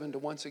 77 to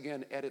once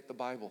again edit the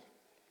Bible.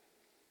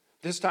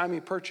 This time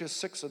he purchased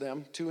 6 of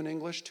them, 2 in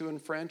English, 2 in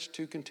French,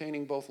 2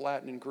 containing both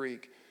Latin and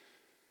Greek.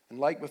 And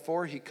like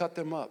before, he cut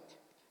them up,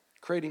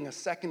 creating a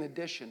second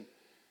edition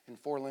in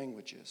 4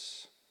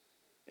 languages.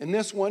 In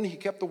this one, he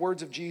kept the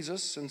words of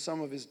Jesus and some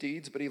of his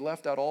deeds, but he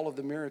left out all of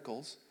the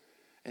miracles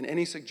and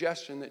any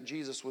suggestion that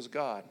Jesus was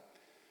God.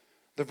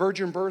 The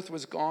virgin birth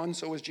was gone,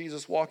 so was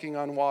Jesus walking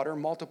on water,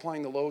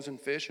 multiplying the loaves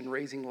and fish, and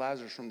raising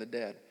Lazarus from the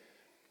dead.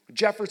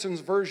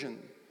 Jefferson's version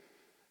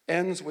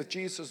ends with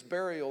Jesus'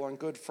 burial on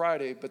Good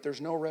Friday, but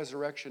there's no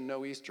resurrection,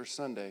 no Easter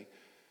Sunday.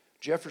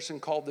 Jefferson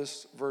called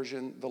this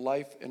version the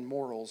life and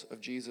morals of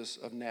Jesus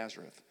of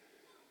Nazareth.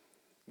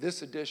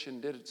 This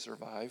edition did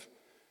survive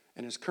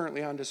and is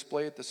currently on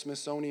display at the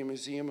Smithsonian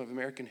Museum of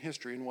American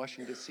History in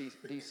Washington,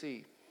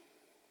 D.C.,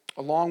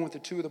 along with the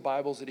two of the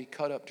Bibles that he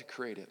cut up to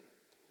create it.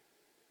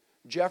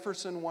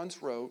 Jefferson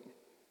once wrote,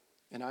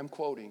 and I'm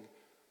quoting,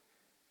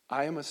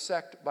 "I am a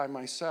sect by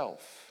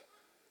myself,"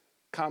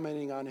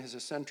 commenting on his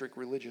eccentric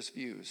religious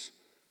views.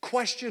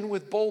 "Question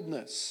with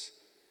boldness,"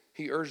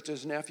 he urged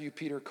his nephew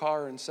Peter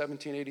Carr in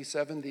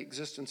 1787, "the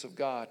existence of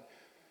God.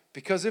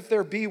 Because if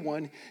there be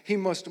one, he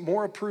must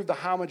more approve the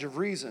homage of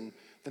reason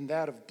than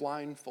that of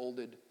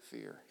blindfolded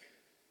fear."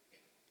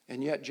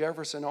 And yet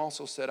Jefferson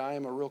also said, "I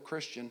am a real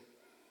Christian,"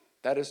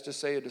 that is to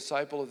say, a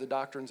disciple of the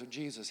doctrines of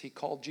Jesus. He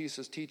called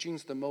Jesus'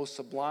 teachings the most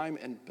sublime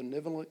and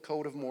benevolent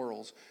code of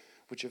morals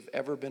which have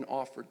ever been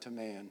offered to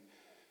man.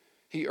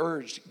 He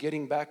urged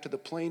getting back to the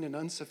plain and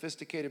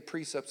unsophisticated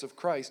precepts of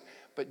Christ,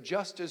 but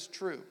just as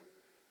true,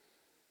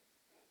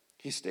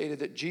 he stated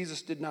that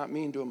Jesus did not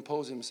mean to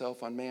impose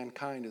himself on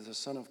mankind as the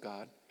Son of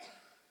God.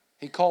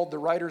 He called the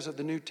writers of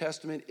the New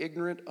Testament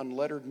ignorant,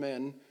 unlettered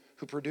men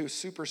who produce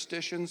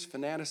superstitions,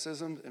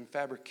 fanaticism, and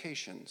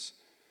fabrications.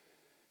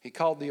 He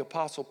called the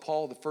Apostle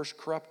Paul the first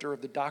corrupter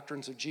of the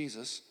doctrines of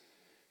Jesus.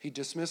 He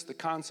dismissed the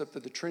concept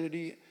of the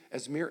Trinity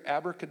as mere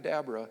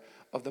abracadabra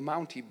of the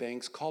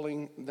mountebanks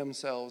calling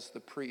themselves the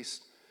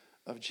priests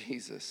of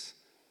Jesus.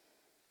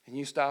 And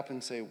you stop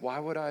and say, why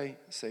would I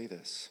say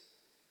this?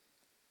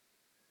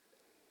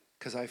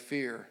 Because I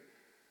fear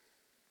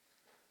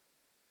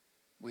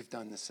we've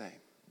done the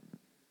same.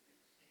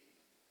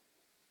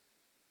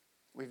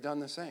 We've done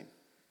the same.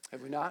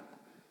 Have we not?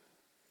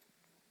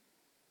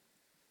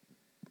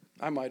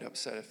 I might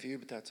upset a few,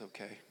 but that's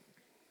okay.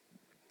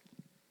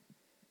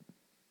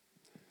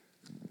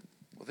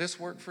 Will this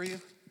work for you?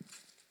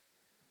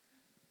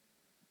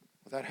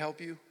 Will that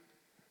help you?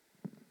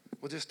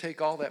 We'll just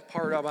take all that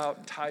part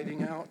about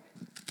tithing out.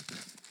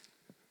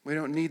 We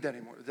don't need that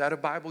anymore. Is that a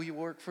Bible you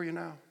work for you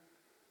now?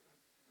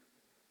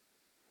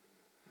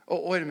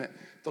 Oh, wait a minute.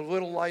 The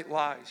little light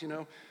lies,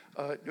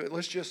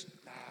 let's just,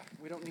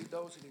 we don't need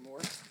those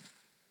anymore.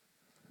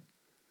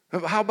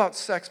 How about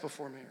sex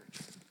before marriage?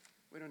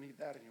 We don't need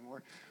that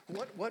anymore.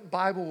 What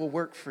Bible will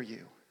work for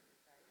you?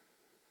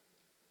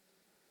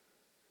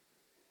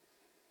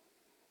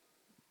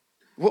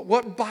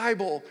 What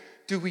Bible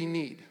do we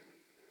need?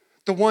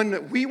 The one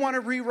that we want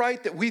to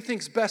rewrite, that we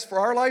think is best for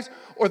our lives,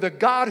 or the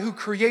God who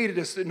created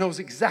us that knows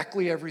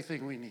exactly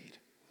everything we need?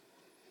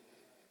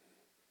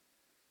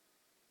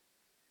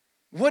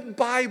 What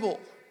Bible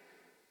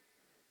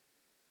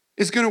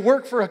is going to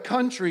work for a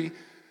country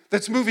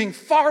that's moving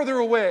farther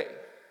away?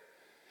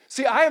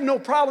 See, I have no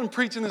problem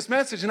preaching this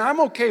message, and I'm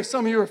okay if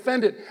some of you are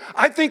offended.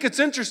 I think it's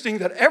interesting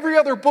that every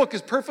other book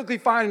is perfectly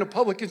fine in a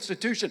public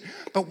institution,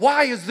 but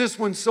why is this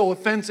one so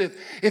offensive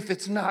if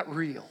it's not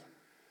real?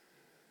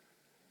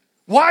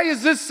 Why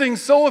is this thing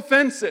so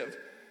offensive?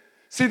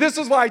 See, this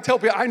is why I tell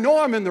people, I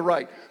know I'm in the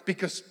right,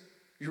 because,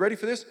 you ready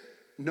for this?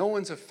 No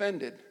one's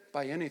offended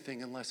by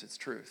anything unless it's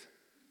truth.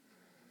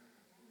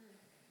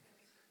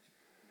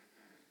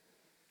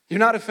 You're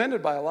not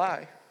offended by a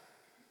lie.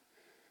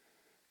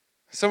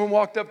 Someone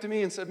walked up to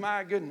me and said,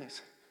 "My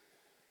goodness,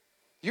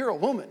 you're a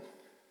woman."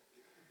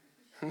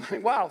 I'm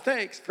like, "Wow,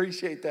 thanks,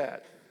 appreciate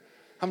that."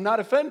 I'm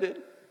not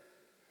offended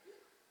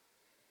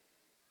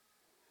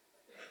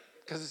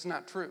because it's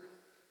not true.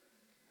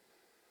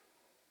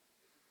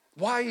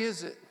 Why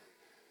is it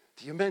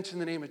that you mention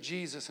the name of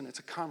Jesus and it's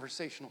a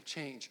conversational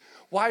change?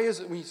 Why is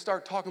it when you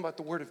start talking about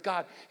the Word of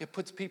God, it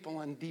puts people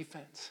on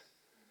defense?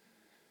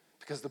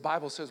 Because the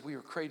Bible says we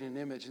were created in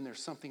an image, and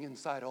there's something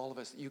inside all of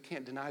us that you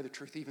can't deny the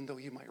truth, even though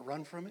you might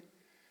run from it.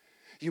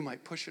 You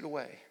might push it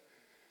away.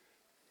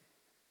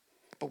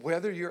 But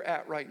whether you're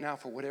at right now,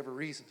 for whatever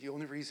reason, the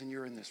only reason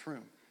you're in this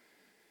room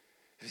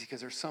is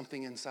because there's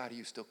something inside of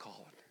you still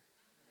calling.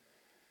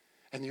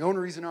 And the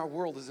only reason our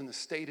world is in the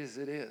state as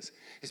it is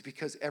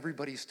because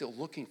everybody's still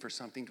looking for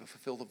something to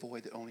fulfill the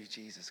void that only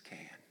Jesus can.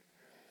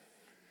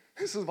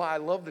 This is why I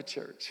love the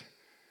church.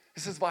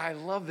 This is why I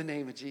love the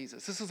name of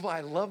Jesus. This is why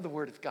I love the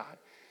Word of God.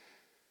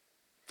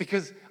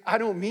 Because I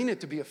don't mean it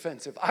to be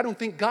offensive. I don't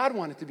think God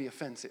wanted it to be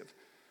offensive.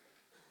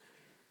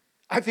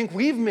 I think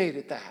we've made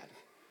it that.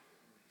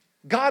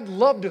 God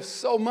loved us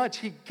so much,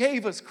 He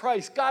gave us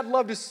Christ. God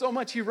loved us so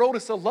much, He wrote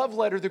us a love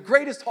letter, the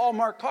greatest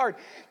Hallmark card,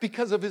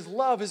 because of His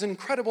love, His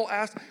incredible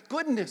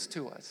goodness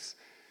to us.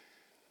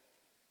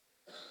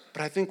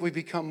 But I think we've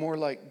become more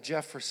like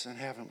Jefferson,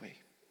 haven't we?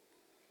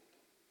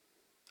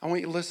 I want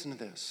you to listen to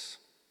this.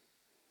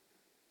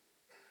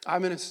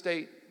 I'm in a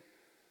state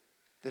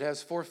that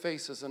has 4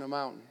 faces and a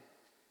mountain.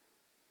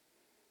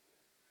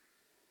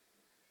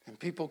 And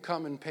people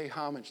come and pay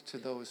homage to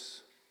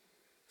those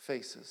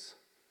faces.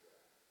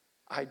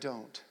 I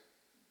don't.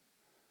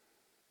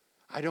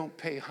 I don't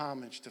pay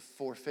homage to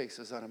 4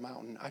 faces on a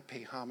mountain. I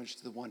pay homage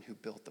to the one who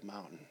built the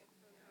mountain.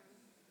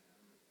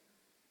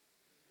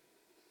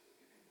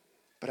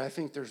 But I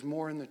think there's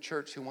more in the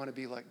church who want to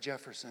be like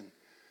Jefferson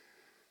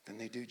than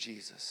they do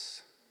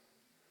Jesus.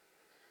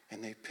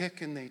 And they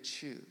pick and they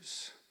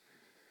choose.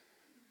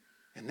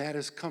 And that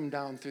has come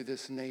down through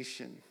this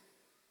nation.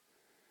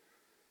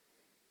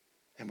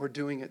 And we're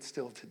doing it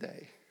still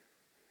today.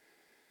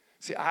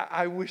 See,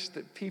 I wish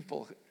that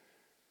people,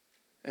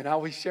 and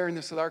I'll be sharing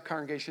this with our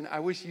congregation, I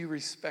wish you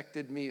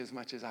respected me as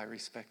much as I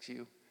respect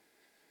you.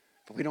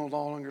 But we don't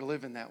no longer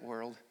live in that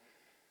world.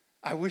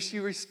 I wish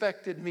you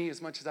respected me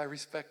as much as I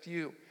respect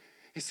you.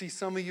 You see,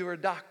 some of you are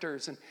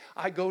doctors, and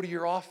I go to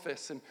your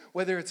office, and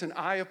whether it's an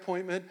eye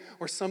appointment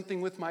or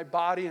something with my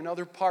body and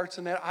other parts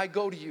and that, I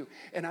go to you,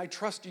 and I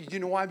trust you. You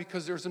know why?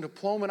 Because there's a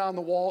diploma on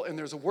the wall, and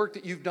there's a work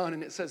that you've done,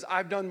 and it says,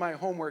 I've done my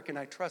homework, and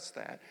I trust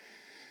that.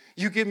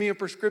 You give me a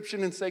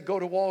prescription and say, go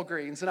to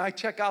Walgreens, and I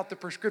check out the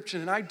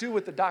prescription, and I do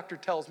what the doctor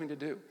tells me to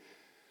do.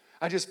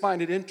 I just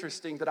find it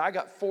interesting that I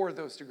got 4 of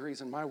those degrees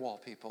in my wall,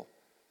 people.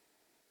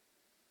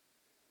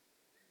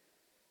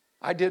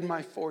 I did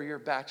my 4-year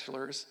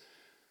bachelor's.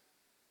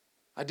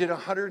 I did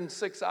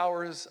 106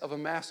 hours of a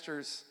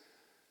master's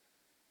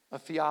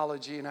of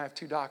theology, and I have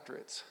 2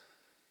 doctorates.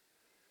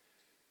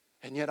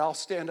 And yet I'll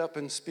stand up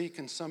and speak,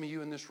 and some of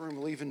you in this room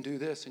will even do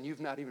this, and you've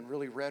not even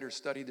really read or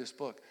studied this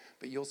book,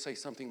 but you'll say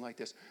something like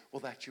this, well,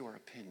 that's your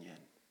opinion.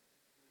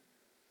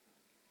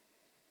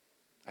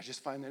 I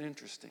just find that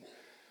interesting.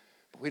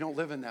 But we don't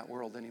live in that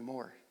world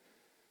anymore.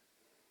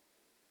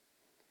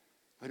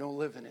 We don't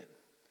live in it.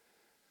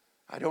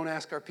 I don't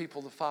ask our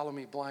people to follow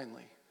me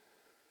blindly.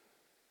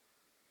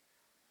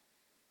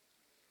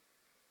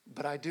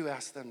 But I do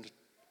ask them to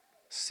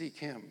seek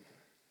him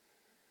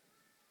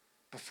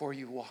before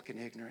you walk in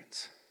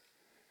ignorance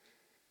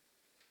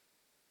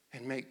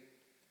and make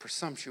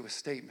presumptuous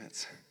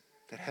statements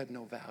that had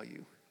no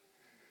value.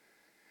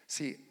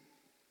 See,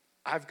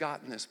 I've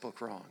gotten this book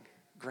wrong.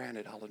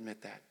 Granted, I'll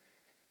admit that.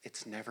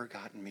 It's never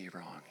gotten me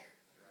wrong.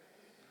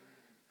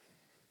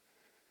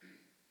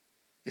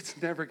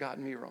 It's never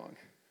gotten me wrong.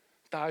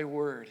 Thy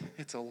word,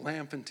 it's a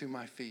lamp unto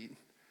my feet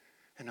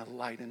and a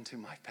light unto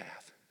my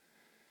path.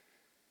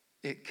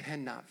 It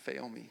cannot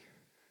fail me.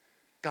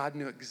 God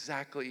knew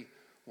exactly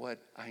what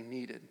I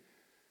needed.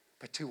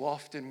 But too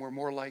often we're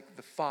more like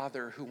the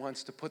father who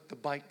wants to put the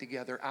bike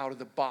together out of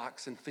the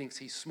box and thinks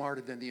he's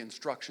smarter than the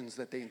instructions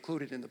that they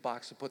included in the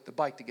box to put the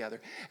bike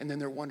together. And then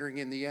they're wondering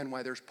in the end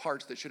why there's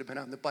parts that should have been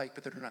on the bike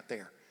but that are not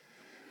there.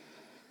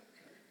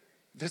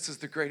 This is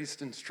the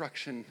greatest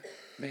instruction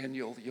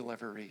manual you'll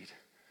ever read.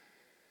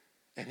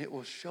 And it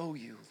will show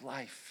you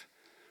life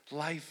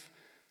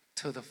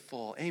to the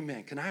full.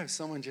 Amen. Can I have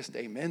someone just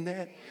amen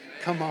that? Amen.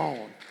 Come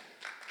on.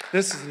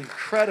 This is an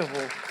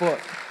incredible book.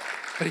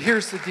 But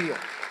here's the deal.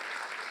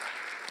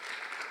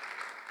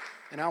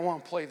 And I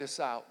want to play this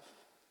out.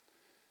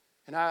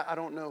 And I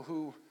don't know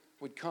who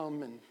would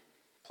come and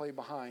play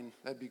behind.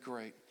 That'd be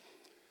great.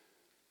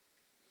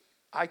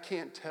 I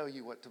can't tell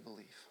you what to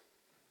believe.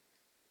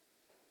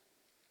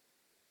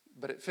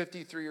 But at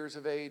 53 years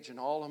of age and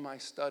all of my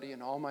study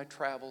and all my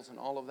travels and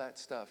all of that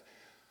stuff,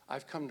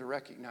 I've come to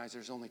recognize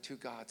there's only 2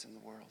 gods in the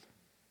world.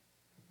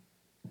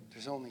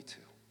 There's only 2.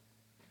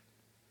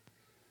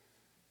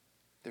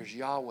 There's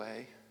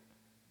Yahweh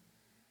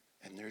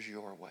and there's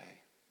your way.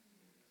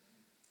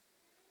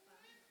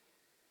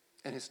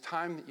 And it's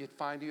time that you'd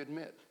find you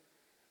admit,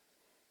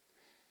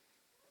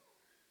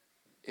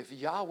 if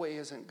Yahweh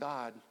isn't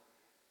God,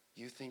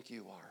 you think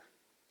you are.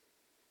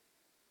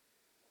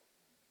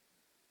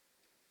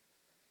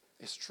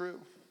 It's true.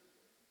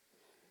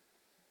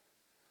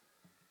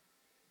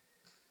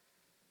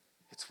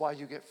 It's why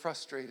you get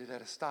frustrated at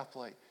a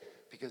stoplight,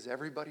 because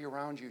everybody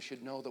around you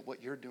should know that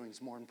what you're doing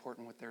is more important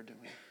than what they're doing.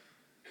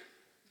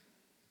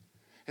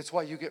 It's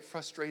why you get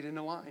frustrated in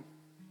a line.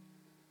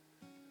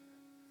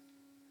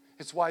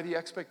 It's why the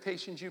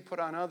expectations you put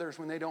on others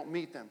when they don't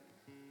meet them,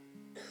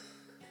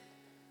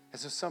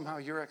 as if somehow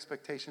your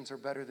expectations are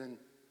better than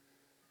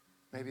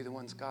maybe the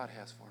ones God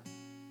has for them.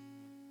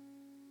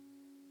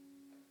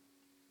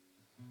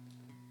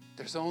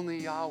 There's only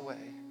Yahweh,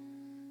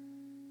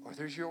 or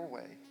there's your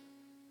way.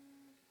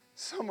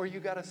 Somewhere you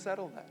got to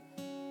settle that.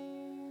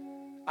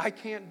 I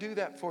can't do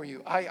that for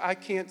you. I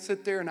can't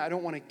sit there, and I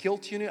don't want to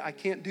guilt you in it. I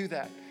can't do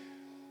that.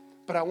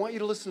 But I want you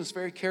to listen to this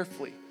very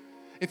carefully.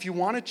 If you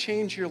want to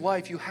change your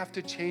life, you have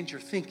to change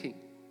your thinking.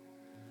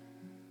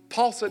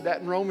 Paul said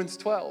that in Romans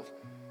 12.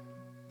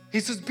 He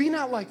says, be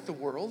not like the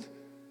world.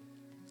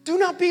 Do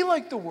not be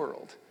like the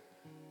world.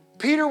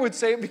 Peter would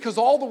say it because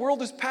all the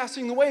world is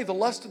passing away. The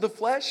lust of the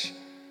flesh,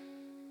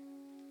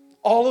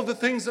 all of the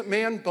things that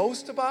man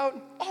boasts about,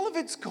 all of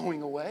it's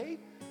going away.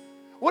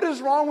 What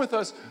is wrong with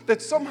us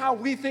that somehow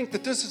we think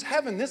that this is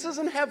heaven? This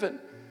isn't heaven.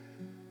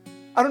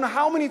 I don't know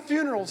how many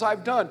funerals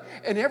I've done,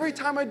 and every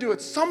time I do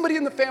it, somebody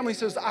in the family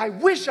says, I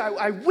wish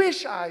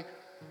I.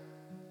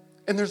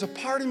 And there's a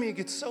part of me that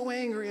gets so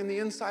angry on the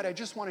inside, I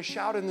just want to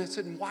shout, and they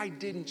said, why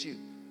didn't you?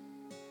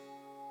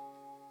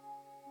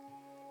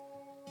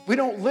 We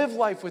don't live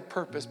life with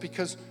purpose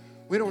because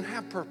we don't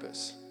have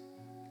purpose.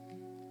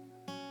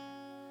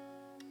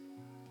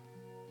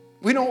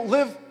 We don't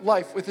live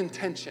life with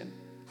intention.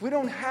 We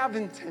don't have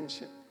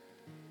intention.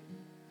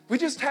 We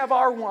just have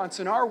our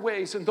wants and our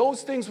ways, and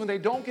those things, when they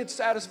don't get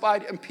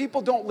satisfied and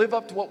people don't live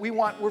up to what we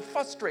want, we're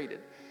frustrated.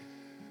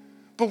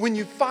 But when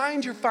you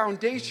find your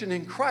foundation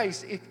in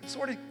Christ, it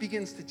sort of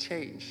begins to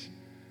change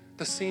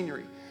the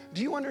scenery.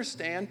 Do you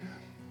understand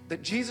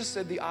that Jesus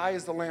said the eye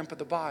is the lamp of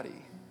the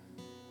body?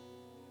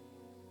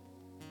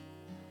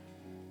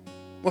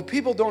 What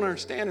people don't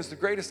understand is the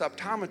greatest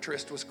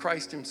optometrist was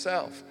Christ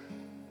himself.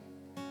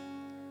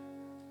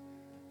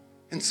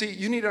 And see,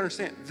 you need to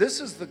understand, this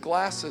is the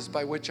glasses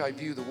by which I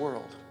view the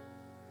world.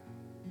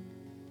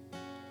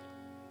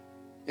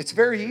 It's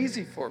very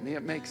easy for me,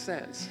 it makes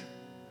sense.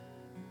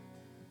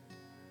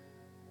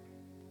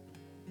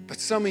 But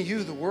some of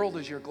you, the world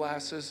is your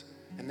glasses,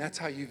 and that's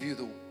how you view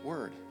the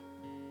Word.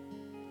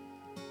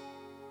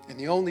 And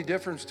the only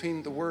difference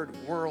between the word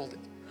world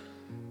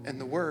and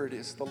the Word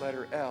is the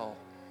letter L,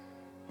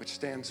 which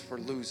stands for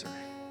loser.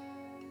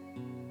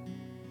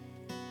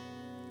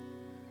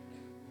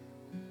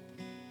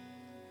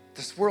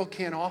 This world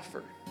can't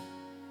offer.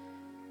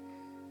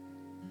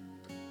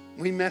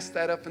 We messed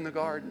that up in the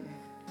garden.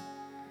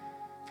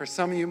 For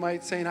some of you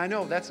might say, and I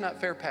know that's not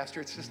fair, Pastor.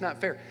 It's just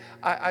not fair.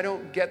 I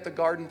don't get the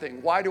garden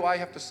thing. Why do I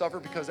have to suffer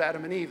because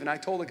Adam and Eve? And I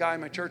told a guy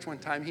in my church one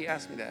time, he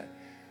asked me that.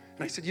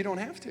 And I said, you don't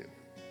have to.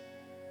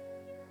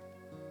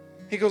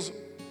 He goes,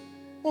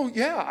 well,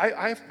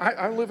 yeah,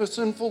 I live a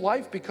sinful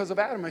life because of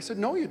Adam. I said,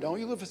 no, you don't.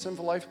 You live a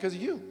sinful life because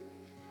of you.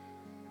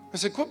 I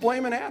said, quit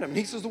blaming Adam. And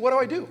he says, what do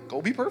I do?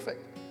 Go be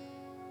perfect.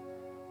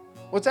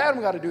 What's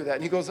Adam got to do with that?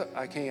 And he goes,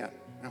 I can't.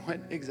 And I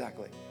went,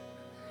 exactly.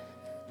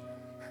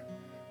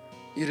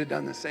 You'd have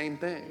done the same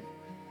thing.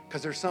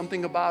 Because there's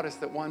something about us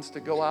that wants to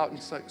go out and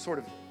sort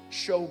of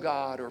show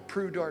God or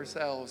prove to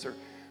ourselves or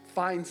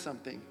find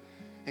something.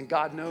 And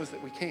God knows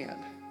that we can't.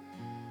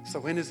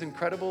 So in his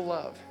incredible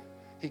love,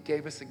 he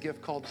gave us a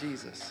gift called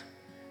Jesus.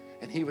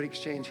 And he would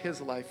exchange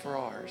his life for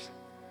ours.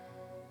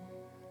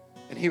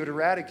 And he would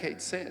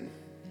eradicate sin.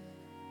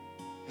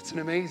 It's an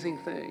amazing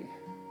thing.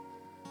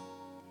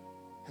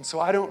 And so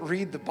I don't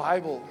read the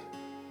Bible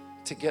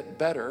to get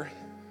better.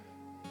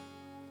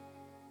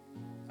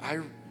 I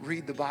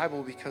read the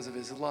Bible because of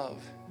his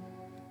love.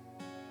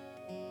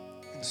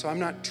 And so I'm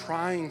not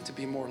trying to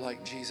be more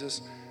like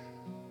Jesus.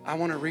 I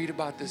want to read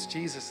about this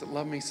Jesus that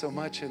loved me so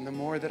much, and the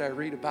more that I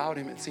read about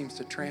him, it seems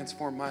to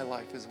transform my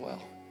life as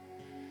well.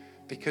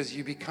 Because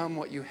you become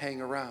what you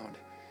hang around.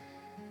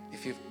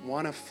 If you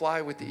want to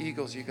fly with the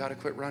eagles, you got to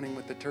quit running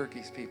with the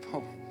turkeys,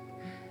 people.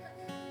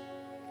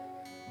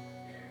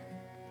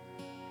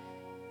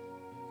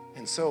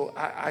 And so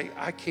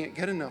I can't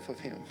get enough of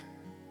him.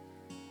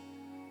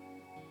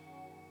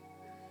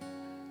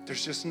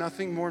 There's just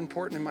nothing more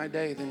important in my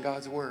day than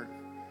God's word.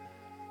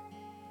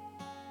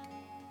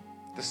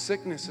 The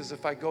sickness is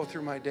if I go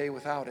through my day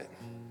without it,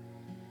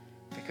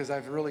 because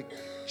I've really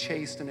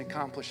chased and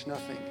accomplished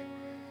nothing.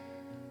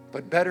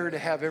 But better to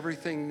have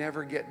everything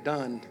never get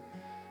done,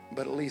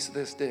 but at least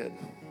this did.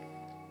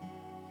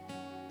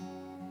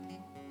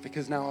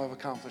 Because now I've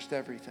accomplished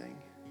everything.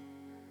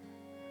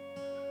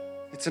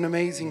 It's an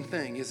amazing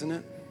thing, isn't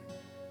it?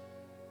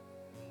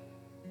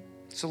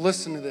 So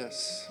listen to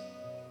this.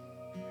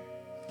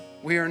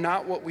 We are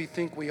not what we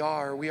think we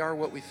are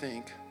what we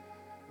think.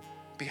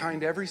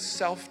 Behind every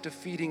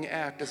self-defeating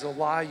act is a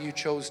lie you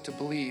chose to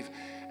believe,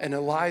 and a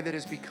lie that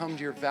has become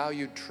your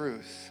valued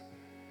truth.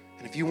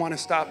 And if you want to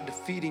stop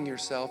defeating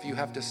yourself, you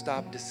have to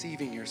stop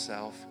deceiving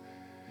yourself.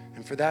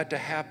 And for that to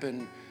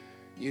happen,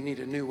 you need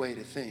a new way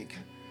to think.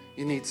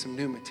 You need some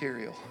new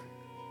material.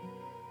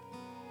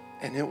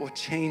 And it will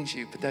change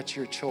you, but that's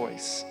your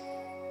choice.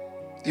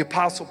 The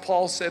Apostle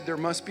Paul said there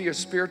must be a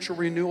spiritual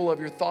renewal of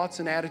your thoughts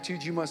and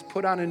attitudes. You must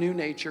put on a new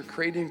nature,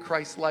 created in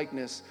Christ's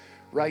likeness,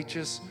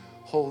 righteous,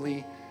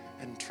 holy,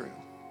 and true.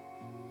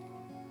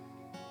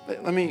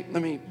 Let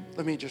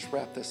me just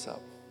wrap this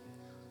up.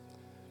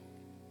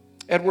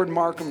 Edward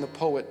Markham, the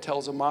poet,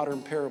 tells a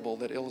modern parable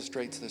that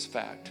illustrates this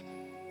fact.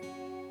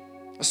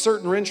 A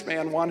certain rich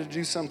man wanted to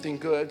do something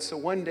good, so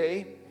one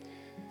day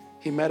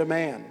he met a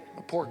man,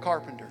 a poor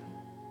carpenter.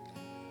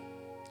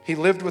 He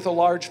lived with a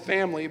large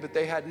family, but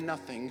they had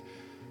nothing.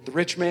 The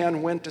rich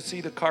man went to see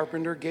the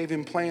carpenter, gave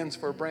him plans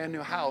for a brand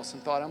new house,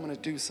 and thought, I'm going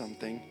to do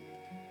something.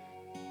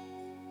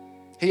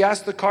 He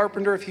asked the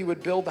carpenter if he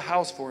would build the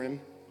house for him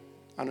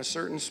on a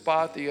certain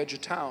spot at the edge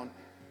of town.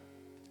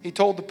 He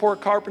told the poor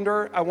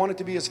carpenter, I want it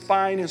to be as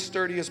fine and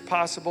sturdy as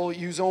possible,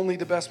 use only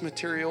the best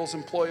materials,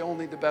 employ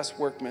only the best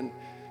workmen,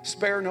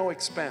 spare no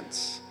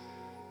expense,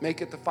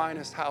 make it the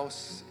finest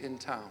house in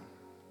town.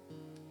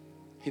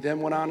 He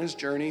then went on his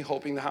journey,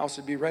 hoping the house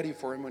would be ready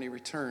for him when he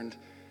returned.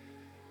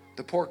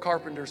 The poor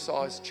carpenter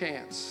saw his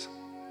chance.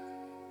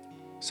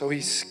 So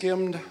he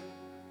skimmed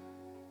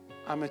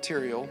on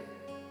material,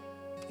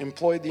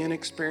 employed the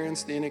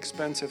inexperienced, the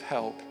inexpensive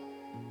help.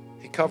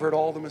 He covered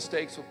all the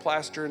mistakes with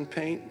plaster and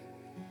paint.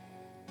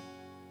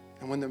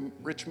 And when the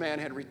rich man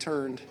had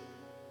returned,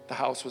 the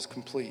house was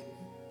complete.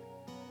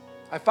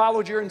 I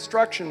followed your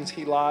instructions,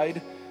 he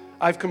lied.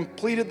 I've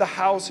completed the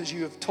house as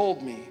you have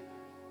told me.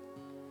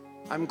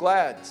 I'm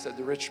glad, said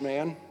the rich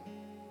man.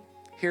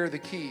 Here are the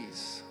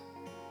keys.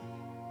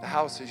 The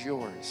house is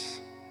yours.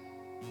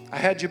 I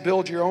had you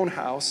build your own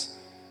house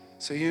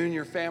so you and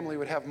your family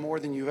would have more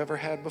than you've ever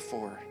had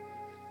before.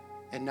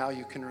 And now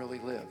you can really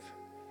live.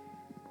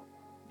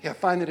 Yeah, I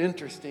find it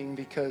interesting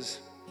because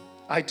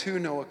I too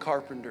know a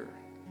carpenter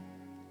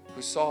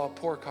who saw a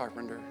poor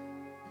carpenter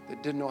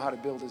that didn't know how to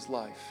build his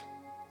life.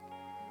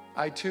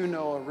 I too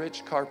know a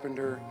rich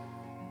carpenter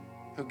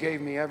who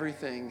gave me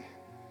everything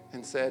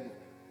and said,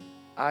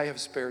 I have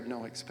spared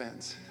no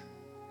expense.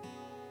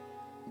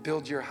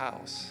 Build your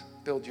house,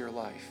 build your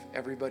life.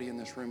 Everybody in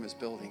this room is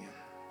building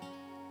it.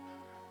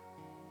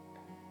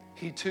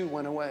 He too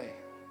went away,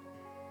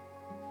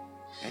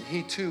 and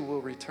he too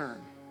will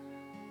return.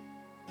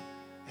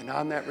 And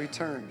on that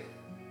return,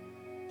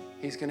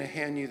 he's going to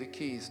hand you the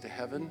keys to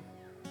heaven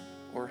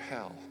or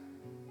hell,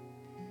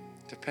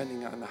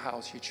 depending on the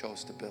house you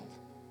chose to build.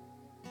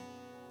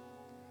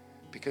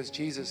 Because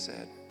Jesus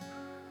said,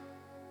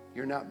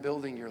 you're not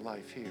building your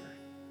life here.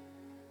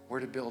 We're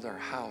to build our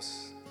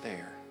house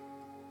there.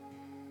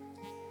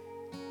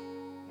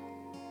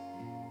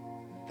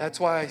 That's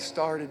why I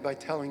started by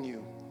telling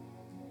you,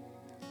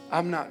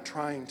 I'm not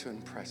trying to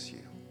impress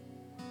you.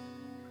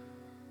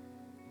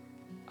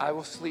 I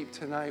will sleep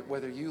tonight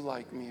whether you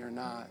like me or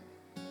not.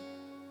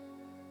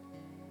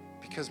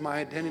 Because my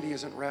identity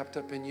isn't wrapped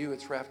up in you,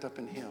 it's wrapped up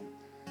in him.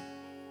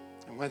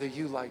 And whether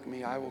you like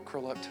me, I will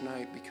curl up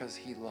tonight because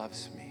he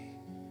loves me.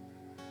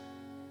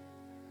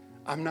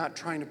 I'm not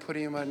trying to put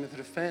him under the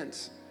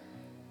defense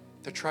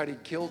to try to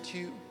guilt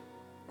you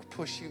or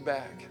push you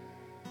back.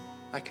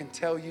 I can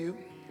tell you,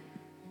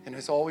 and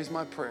it's always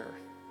my prayer,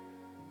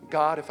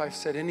 God, if I've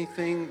said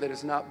anything that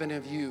has not been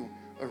of you,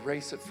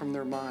 erase it from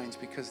their minds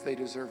because they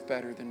deserve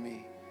better than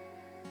me.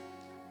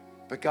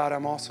 But God,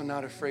 I'm also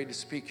not afraid to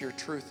speak your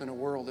truth in a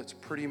world that's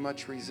pretty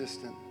much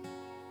resistant,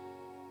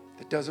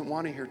 that doesn't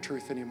want to hear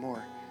truth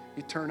anymore.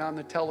 You turn on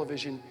the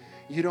television,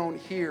 you don't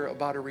hear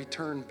about a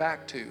return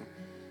back to.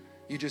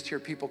 You just hear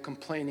people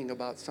complaining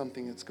about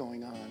something that's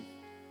going on,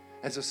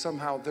 as if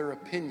somehow their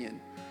opinion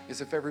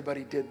is if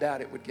everybody did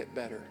that, it would get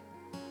better.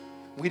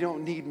 We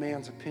don't need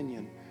man's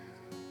opinion.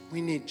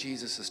 We need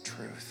Jesus'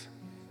 truth.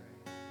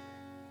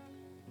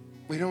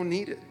 We don't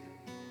need it.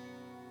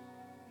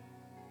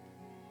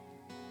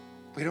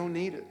 We don't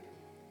need it.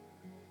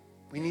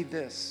 We need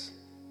this.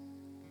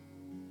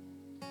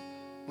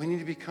 We need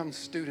to become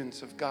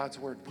students of God's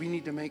word. We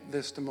need to make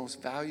this the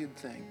most valued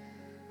thing,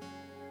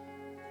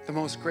 the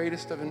most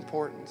greatest of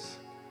importance,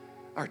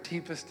 our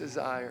deepest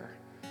desire,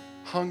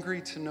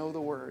 hungry to know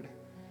the word,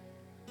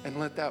 and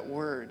let that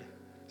word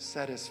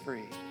set us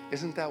free.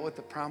 Isn't that what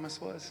the promise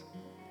was?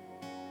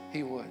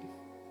 He would.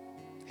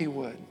 He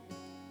would.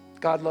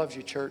 God loves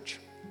you, church.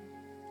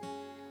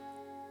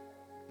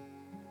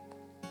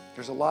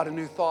 There's a lot of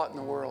new thought in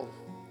the world,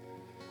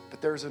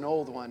 but there's an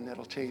old one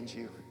that'll change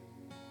you.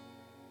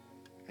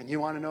 And you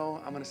want to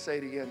know? I'm going to say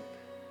it again.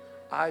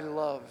 I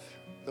love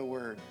the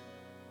word.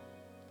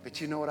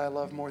 But you know what I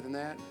love more than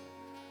that?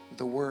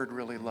 The word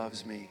really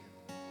loves me.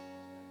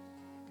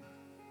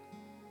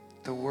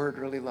 The word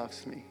really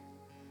loves me.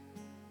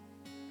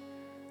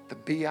 The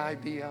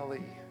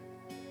Bible.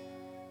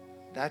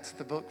 That's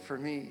the book for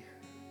me.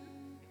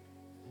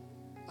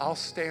 I'll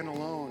stand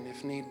alone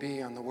if need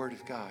be on the word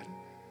of God.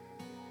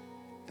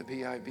 The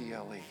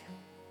Bible.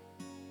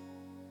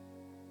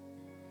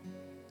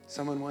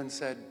 Someone once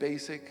said,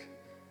 basic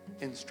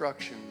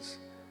instructions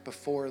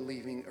before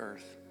leaving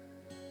earth.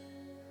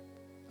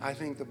 I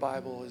think the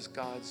Bible is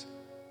God's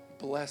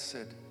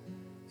blessed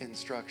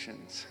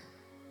instructions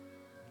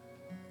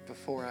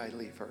before I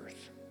leave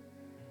earth,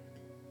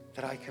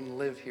 that I can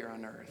live here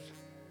on earth.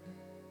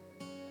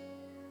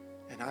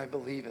 And I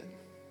believe it,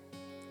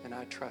 and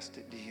I trust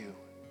it to you.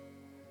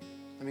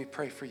 Let me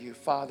pray for you.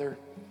 Father,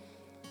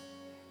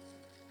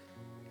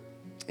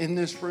 in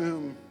this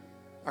room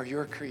are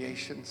your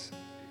creations.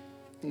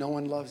 No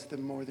one loves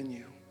them more than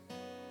you.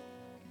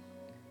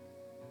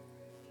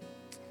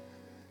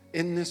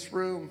 In this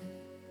room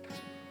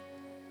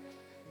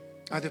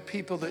are the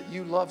people that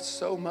you love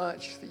so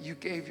much that you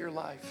gave your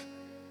life.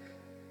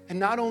 And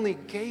not only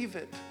gave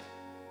it,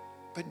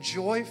 but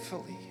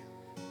joyfully.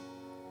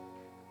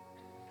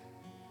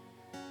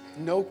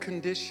 No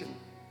condition,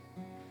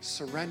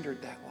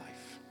 surrendered that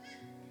life.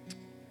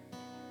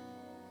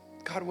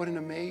 God, what an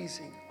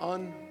amazing,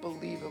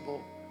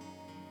 unbelievable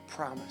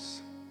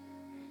promise.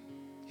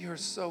 You're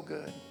so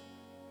good.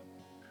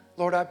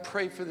 Lord, I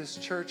pray for this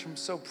church. I'm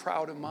so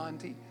proud of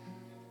Monty.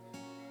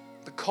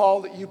 The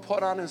call that you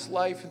put on his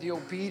life and the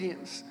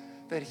obedience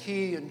that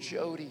he and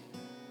Jody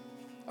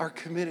are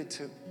committed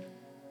to.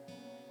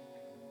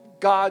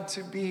 God,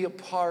 to be a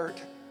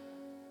part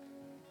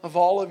of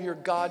all of your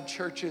God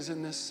churches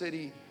in this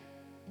city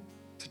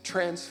to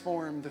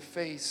transform the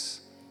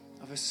face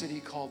of a city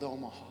called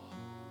Omaha.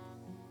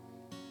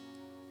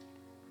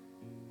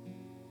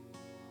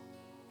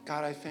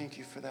 God, I thank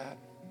you for that.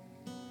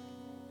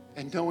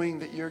 And knowing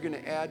that you're going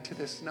to add to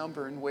this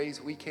number in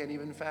ways we can't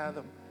even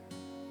fathom.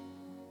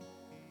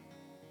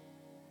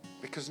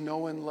 Because no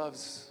one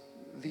loves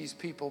these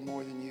people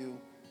more than you.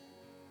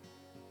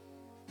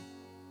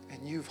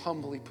 And you've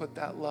humbly put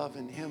that love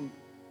in him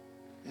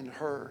and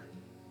her.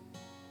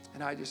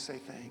 And I just say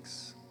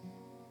thanks.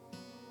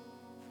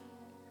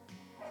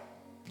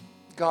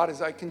 God,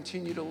 as I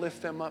continue to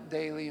lift them up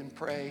daily and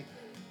pray,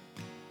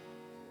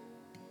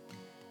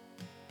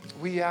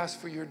 we ask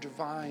for your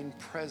divine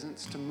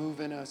presence to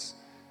move in us,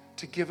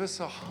 to give us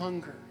a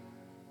hunger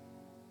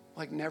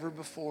like never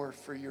before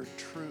for your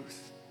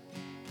truth,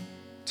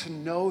 to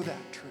know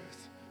that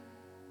truth,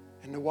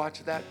 and to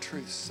watch that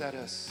truth set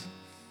us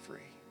free.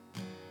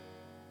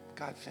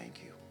 God,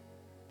 thank you.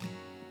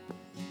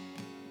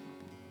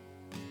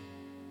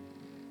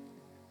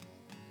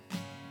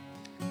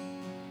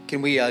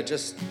 Can we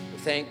just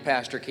thank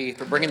Pastor Keith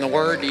for bringing the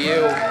word to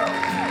you?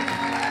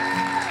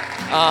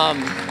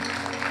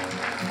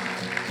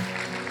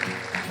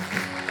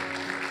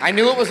 I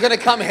knew it was going to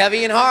come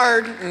heavy and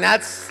hard, and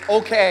that's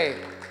okay.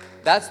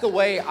 That's the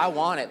way I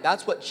want it.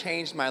 That's what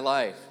changed my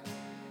life.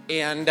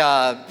 And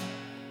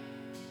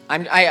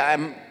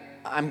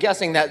I'm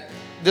guessing that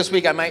this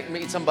week I might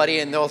meet somebody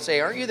and they'll say,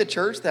 aren't you the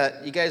church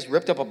that you guys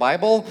ripped up a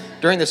Bible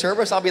during the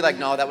service? I'll be like,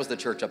 no, that was the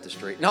church up the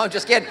street. No, I'm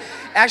just kidding.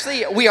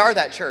 Actually, we are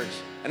that church.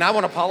 And I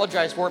want to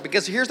apologize for it,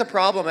 because here's the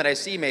problem that I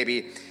see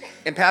maybe,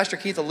 and Pastor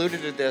Keith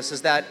alluded to this,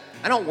 is that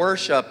I don't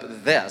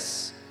worship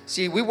this.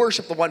 See, we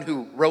worship the one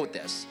who wrote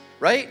this,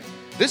 right?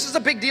 This is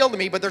a big deal to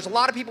me, but there's a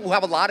lot of people who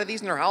have a lot of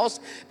these in their house.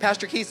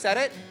 Pastor Keith said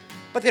it,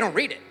 but they don't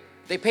read it.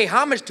 They pay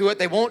homage to it.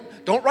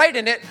 Don't write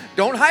in it.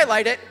 Don't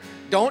highlight it.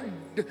 Don't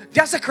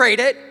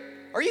desecrate it.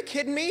 Are you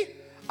kidding me?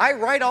 I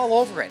write all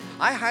over it.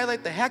 I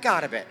highlight the heck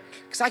out of it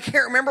because I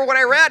can't remember what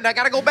I read and I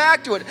got to go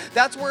back to it.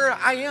 That's where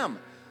I am.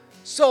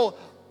 So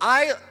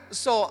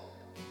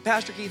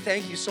Pastor Keith,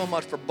 thank you so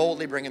much for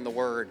boldly bringing the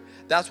word.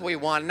 That's what we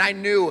want. And I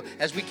knew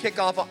as we kick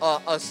off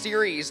a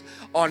series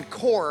on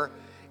core,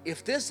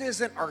 if this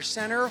isn't our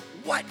center,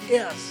 what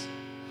is?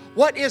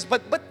 What is?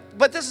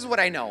 But this is what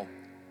I know.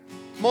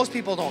 Most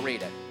people don't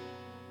read it.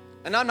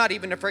 And I'm not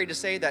even afraid to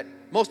say that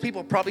most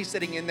people probably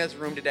sitting in this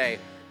room today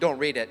don't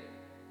read it.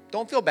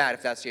 Don't feel bad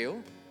if that's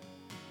you.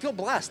 Feel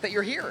blessed that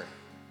you're here.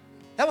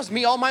 That was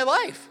me all my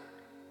life.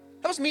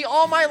 That was me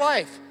all my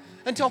life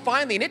until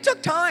finally, and it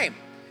took time.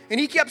 And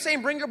he kept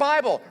saying, bring your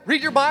Bible,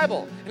 read your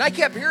Bible. And I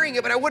kept hearing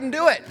it, but I wouldn't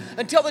do it.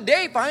 Until the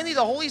day, finally,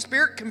 the Holy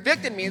Spirit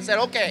convicted me and said,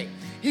 okay,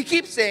 he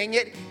keeps saying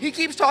it. He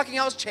keeps talking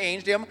how it's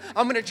changed him.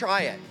 I'm going to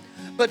try it.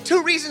 But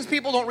 2 reasons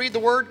people don't read the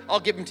word, I'll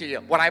give them to you,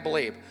 what I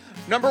believe.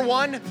 Number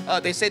 1,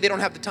 they say they don't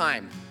have the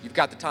time. You've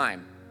got the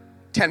time.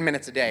 10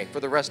 minutes a day. For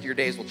the rest of your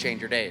days will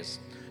change your days.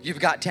 You've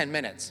got 10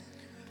 minutes.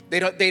 They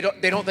don't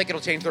think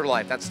it'll change their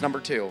life. That's number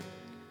 2.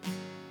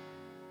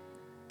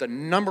 The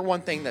number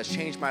 1 thing that's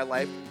changed my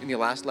life in the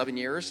last 11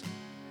 years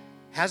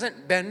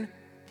hasn't been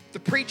the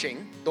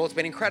preaching, though it's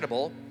been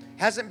incredible,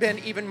 hasn't been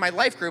even my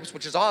life groups,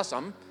 which is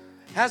awesome,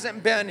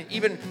 hasn't been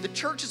even the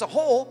church as a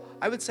whole.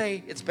 I would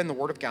say it's been the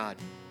Word of God.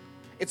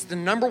 It's the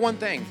number 1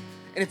 thing,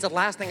 and it's the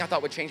last thing I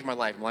thought would change my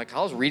life. I'm like,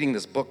 how is reading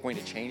this book going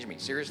to change me?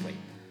 Seriously.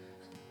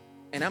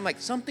 And I'm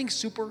like, something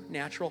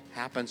supernatural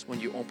happens when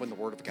you open the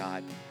Word of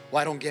God.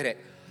 Well, I don't get it.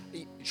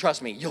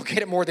 Trust me, you'll get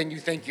it more than you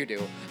think you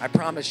do. I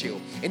promise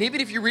you. And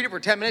even if you read it for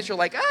 10 minutes, you're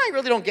like, I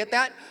really don't get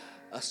that.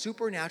 A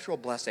supernatural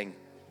blessing.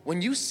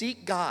 When you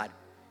seek God,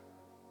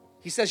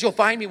 he says, you'll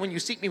find me when you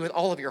seek me with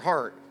all of your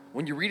heart.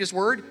 When you read his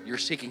word, you're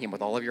seeking him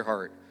with all of your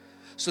heart.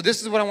 So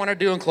this is what I want to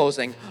do in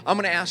closing. I'm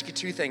going to ask you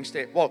 2 things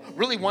today. Well,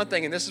 really 1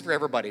 thing, and this is for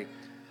everybody.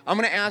 I'm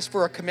going to ask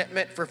for a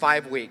commitment for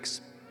 5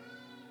 weeks.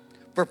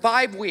 For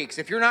 5 weeks,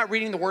 if you're not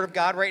reading the Word of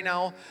God right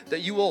now,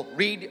 that you will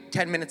read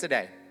 10 minutes a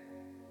day.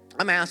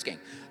 I'm asking.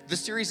 The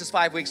series is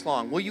 5 weeks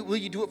long. Will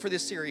you do it for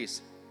this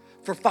series?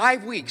 For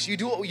 5 weeks, you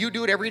do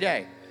it every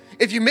day.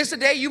 If you miss a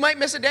day, you might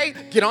miss a day.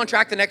 Get on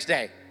track the next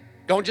day.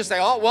 Don't just say,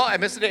 oh, well, I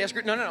missed a day.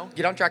 No.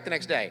 Get on track the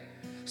next day.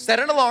 Set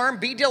an alarm.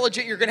 Be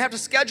diligent. You're going to have to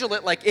schedule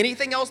it like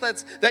anything else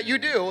that you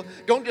do.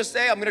 Don't just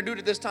say, I'm going to do it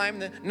at this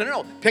time.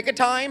 No. Pick a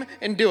time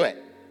and do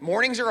it.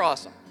 Mornings are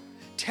awesome.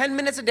 10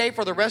 minutes a day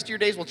for the rest of your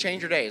days will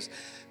change your days.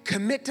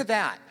 Commit to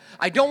that.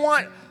 I don't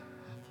want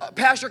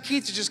Pastor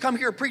Keith to just come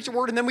here and preach a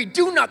word and then we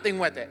do nothing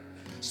with it.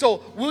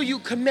 So will you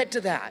commit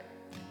to that?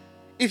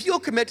 If you'll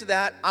commit to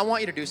that, I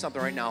want you to do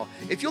something right now.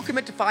 If you'll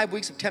commit to 5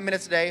 weeks of 10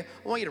 minutes a day,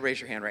 I want you to raise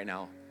your hand right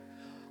now.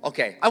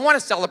 Okay, I want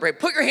to celebrate.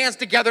 Put your hands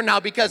together now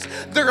because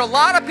there are a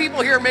lot of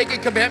people here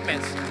making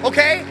commitments,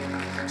 okay?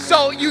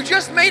 So you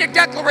just made a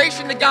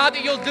declaration to God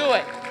that you'll do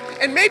it.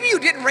 And maybe you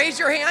didn't raise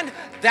your hand.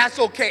 That's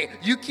okay.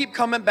 You keep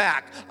coming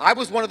back. I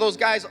was one of those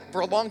guys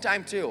for a long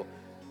time too.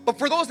 But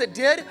for those that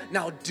did,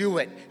 now do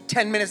it.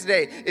 10 minutes a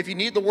day. If you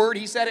need the word,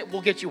 he said it,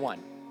 we'll get you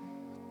one.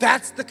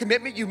 That's the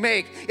commitment you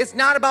make. It's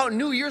not about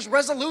New Year's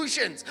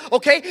resolutions,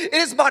 okay? It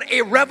is about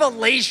a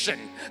revelation.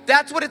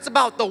 That's what it's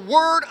about. The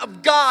Word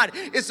of God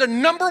is the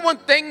number 1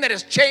 thing that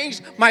has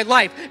changed my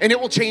life, and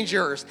it will change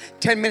yours.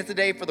 10 minutes a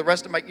day for the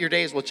rest of your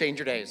days will change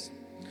your days.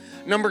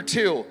 Number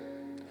 2,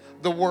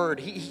 the Word.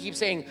 He keeps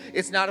saying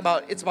it's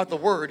about the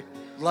Word,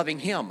 loving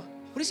Him.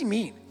 What does he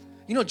mean?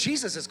 You know,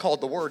 Jesus is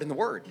called the Word in the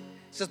Word.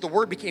 It says the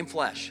Word became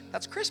flesh.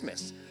 That's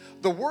Christmas.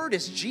 The Word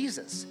is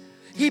Jesus.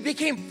 He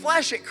became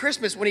flesh at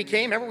Christmas when he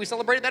came. Remember, we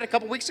celebrated that a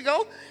couple weeks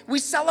ago? We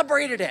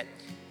celebrated it.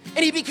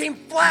 And he became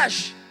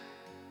flesh.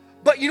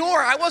 But you know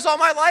where I was all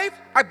my life?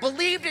 I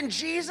believed in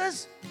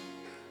Jesus,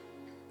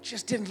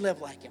 just didn't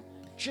live like him.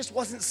 Just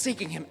wasn't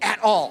seeking him at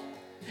all.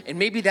 And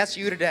maybe that's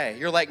you today.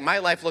 You're like, my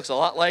life looks a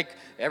lot like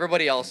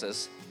everybody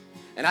else's.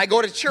 And I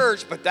go to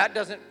church, but that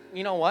doesn't,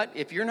 you know what?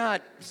 If you're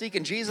not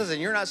seeking Jesus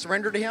and you're not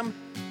surrendered to him,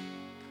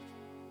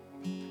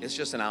 it's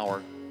just an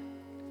hour.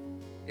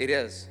 It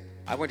is.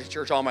 I went to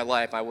church all my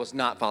life. I was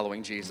not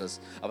following Jesus.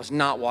 I was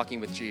not walking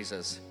with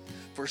Jesus.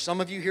 For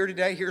some of you here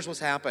today, here's what's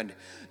happened.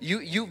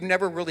 You've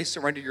never really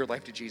surrendered your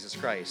life to Jesus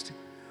Christ.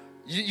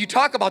 You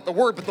talk about the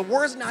word, but the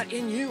word's not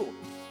in you.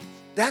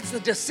 That's the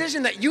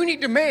decision that you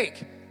need to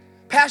make.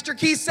 Pastor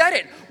Keith said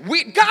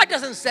it. God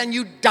doesn't send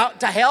you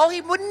to hell.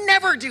 He would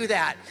never do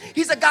that.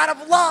 He's a God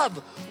of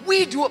love.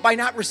 We do it by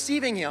not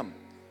receiving him.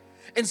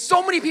 And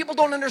so many people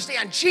don't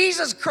understand.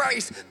 Jesus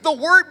Christ, the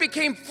Word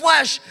became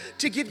flesh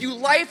to give you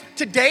life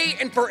today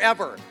and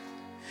forever.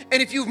 And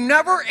if you've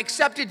never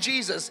accepted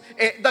Jesus,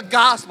 the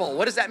gospel,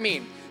 what does that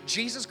mean?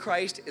 Jesus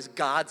Christ is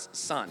God's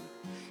Son.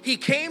 He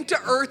came to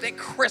earth at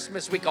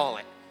Christmas, we call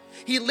it.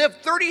 He lived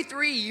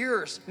 33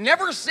 years,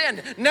 never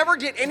sinned, never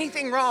did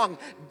anything wrong,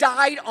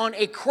 died on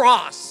a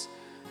cross.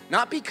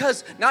 Not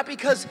because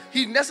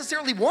he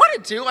necessarily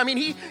wanted to. I mean,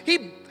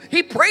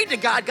 he prayed to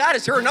God, God,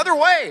 is there another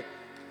way?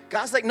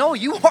 God's like, no,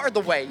 you are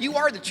the way. You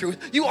are the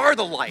truth. You are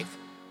the life.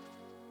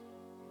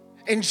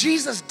 And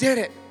Jesus did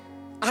it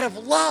out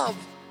of love.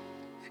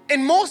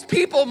 And most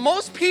people,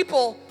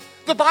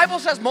 the Bible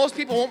says most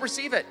people won't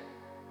receive it.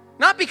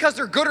 Not because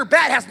they're good or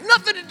bad. It has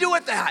nothing to do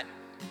with that.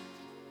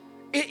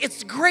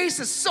 It's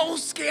grace is so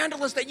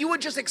scandalous that you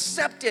would just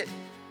accept it.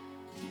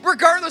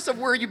 Regardless of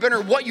where you've been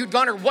or what you've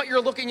done or what you're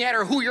looking at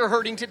or who you're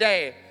hurting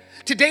today.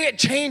 Today it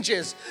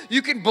changes.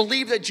 You can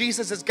believe that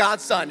Jesus is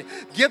God's Son.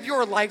 Give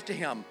your life to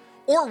him.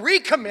 Or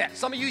recommit.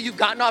 Some of you, you've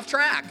gotten off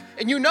track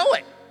and you know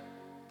it.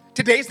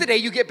 Today's the day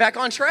you get back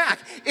on track.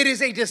 It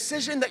is a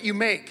decision that you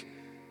make.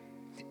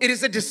 It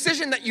is a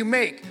decision that you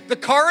make. The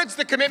cards,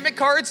 the commitment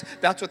cards,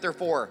 that's what they're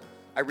for.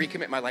 I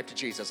recommit my life to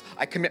Jesus.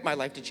 I commit my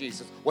life to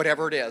Jesus,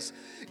 whatever it is.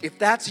 If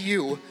that's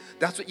you,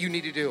 that's what you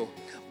need to do.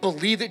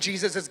 Believe that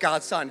Jesus is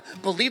God's Son.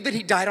 Believe that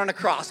he died on a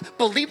cross.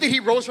 Believe that he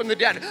rose from the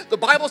dead. The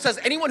Bible says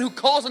anyone who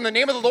calls on the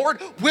name of the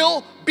Lord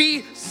will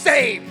be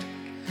saved.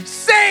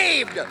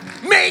 Saved,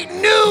 made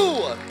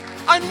new,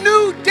 a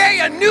new day,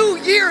 a new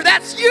year.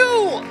 That's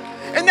you.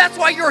 And that's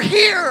why you're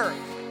here.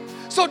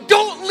 So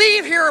don't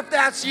leave here if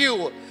that's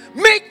you.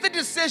 Make the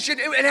decision.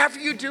 And after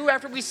you do,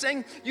 after we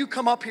sing, you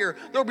come up here.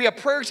 There'll be a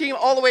prayer team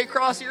all the way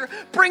across here.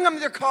 Bring them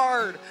their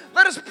card.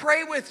 Let us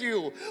pray with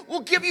you.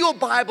 We'll give you a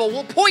Bible.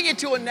 We'll point you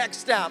to a next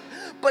step.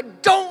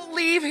 But don't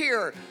leave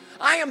here.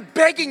 I am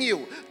begging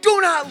you.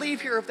 Do not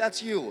leave here if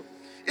that's you.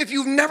 If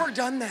you've never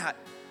done that,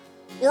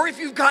 or if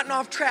you've gotten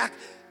off track,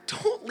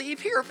 don't leave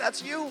here if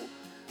that's you.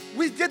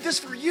 We did this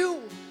for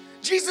you.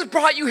 Jesus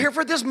brought you here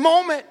for this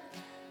moment.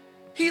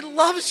 He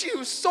loves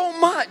you so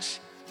much.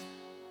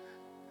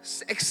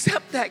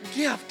 Accept that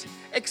gift.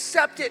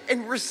 Accept it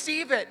and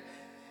receive it.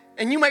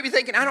 And you might be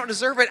thinking, I don't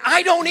deserve it.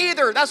 I don't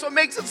either. That's what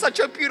makes it such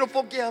a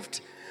beautiful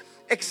gift.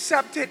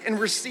 Accept it and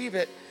receive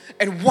it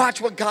and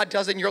watch what God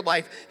does in your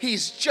life.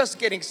 He's just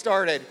getting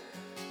started.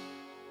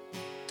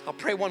 I'll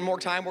pray one more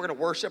time. We're going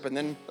to worship, and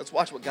then let's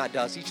watch what God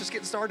does. He's just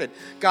getting started.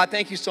 God,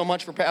 thank you so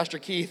much for Pastor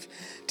Keith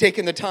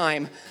taking the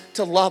time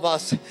to love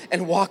us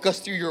and walk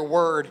us through your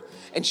word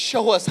and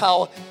show us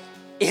how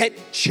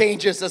it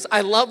changes us.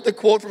 I love the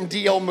quote from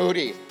D.L.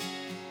 Moody.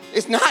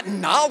 It's not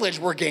knowledge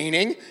we're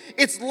gaining.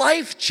 It's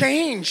life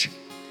change.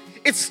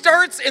 It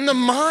starts in the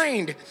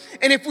mind.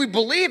 And if we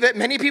believe it,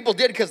 many people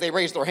did because they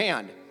raised their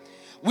hand.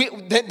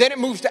 Then it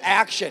moves to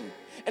action.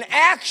 And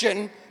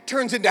action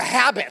turns into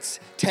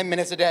habits, 10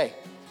 minutes a day.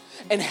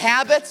 And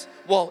habits,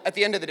 well, at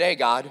the end of the day,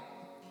 God,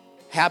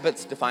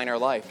 habits define our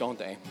life, don't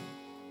they?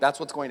 That's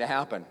what's going to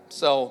happen.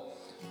 So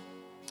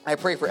I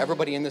pray for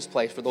everybody in this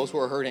place, for those who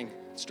are hurting,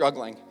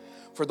 struggling,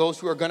 for those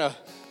who are going to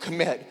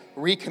commit,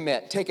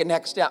 recommit, take a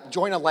next step,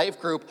 join a life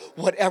group,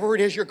 whatever it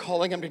is you're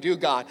calling them to do,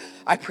 God,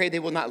 I pray they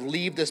will not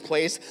leave this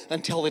place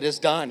until it is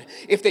done.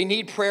 If they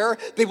need prayer,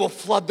 they will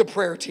flood the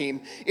prayer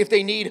team. If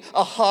they need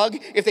a hug,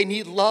 if they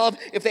need love,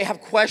 if they have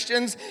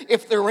questions,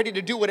 if they're ready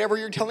to do whatever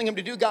you're telling them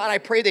to do, God, I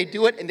pray they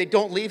do it and they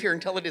don't leave here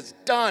until it is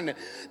done.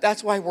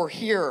 That's why we're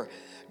here.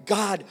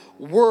 God,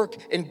 work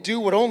and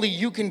do what only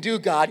you can do,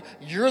 God.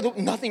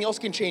 Nothing else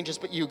can change us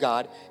but you,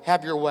 God.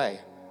 Have your way.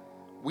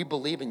 We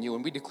believe in you,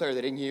 and we declare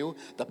that in you,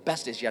 the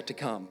best is yet to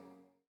come.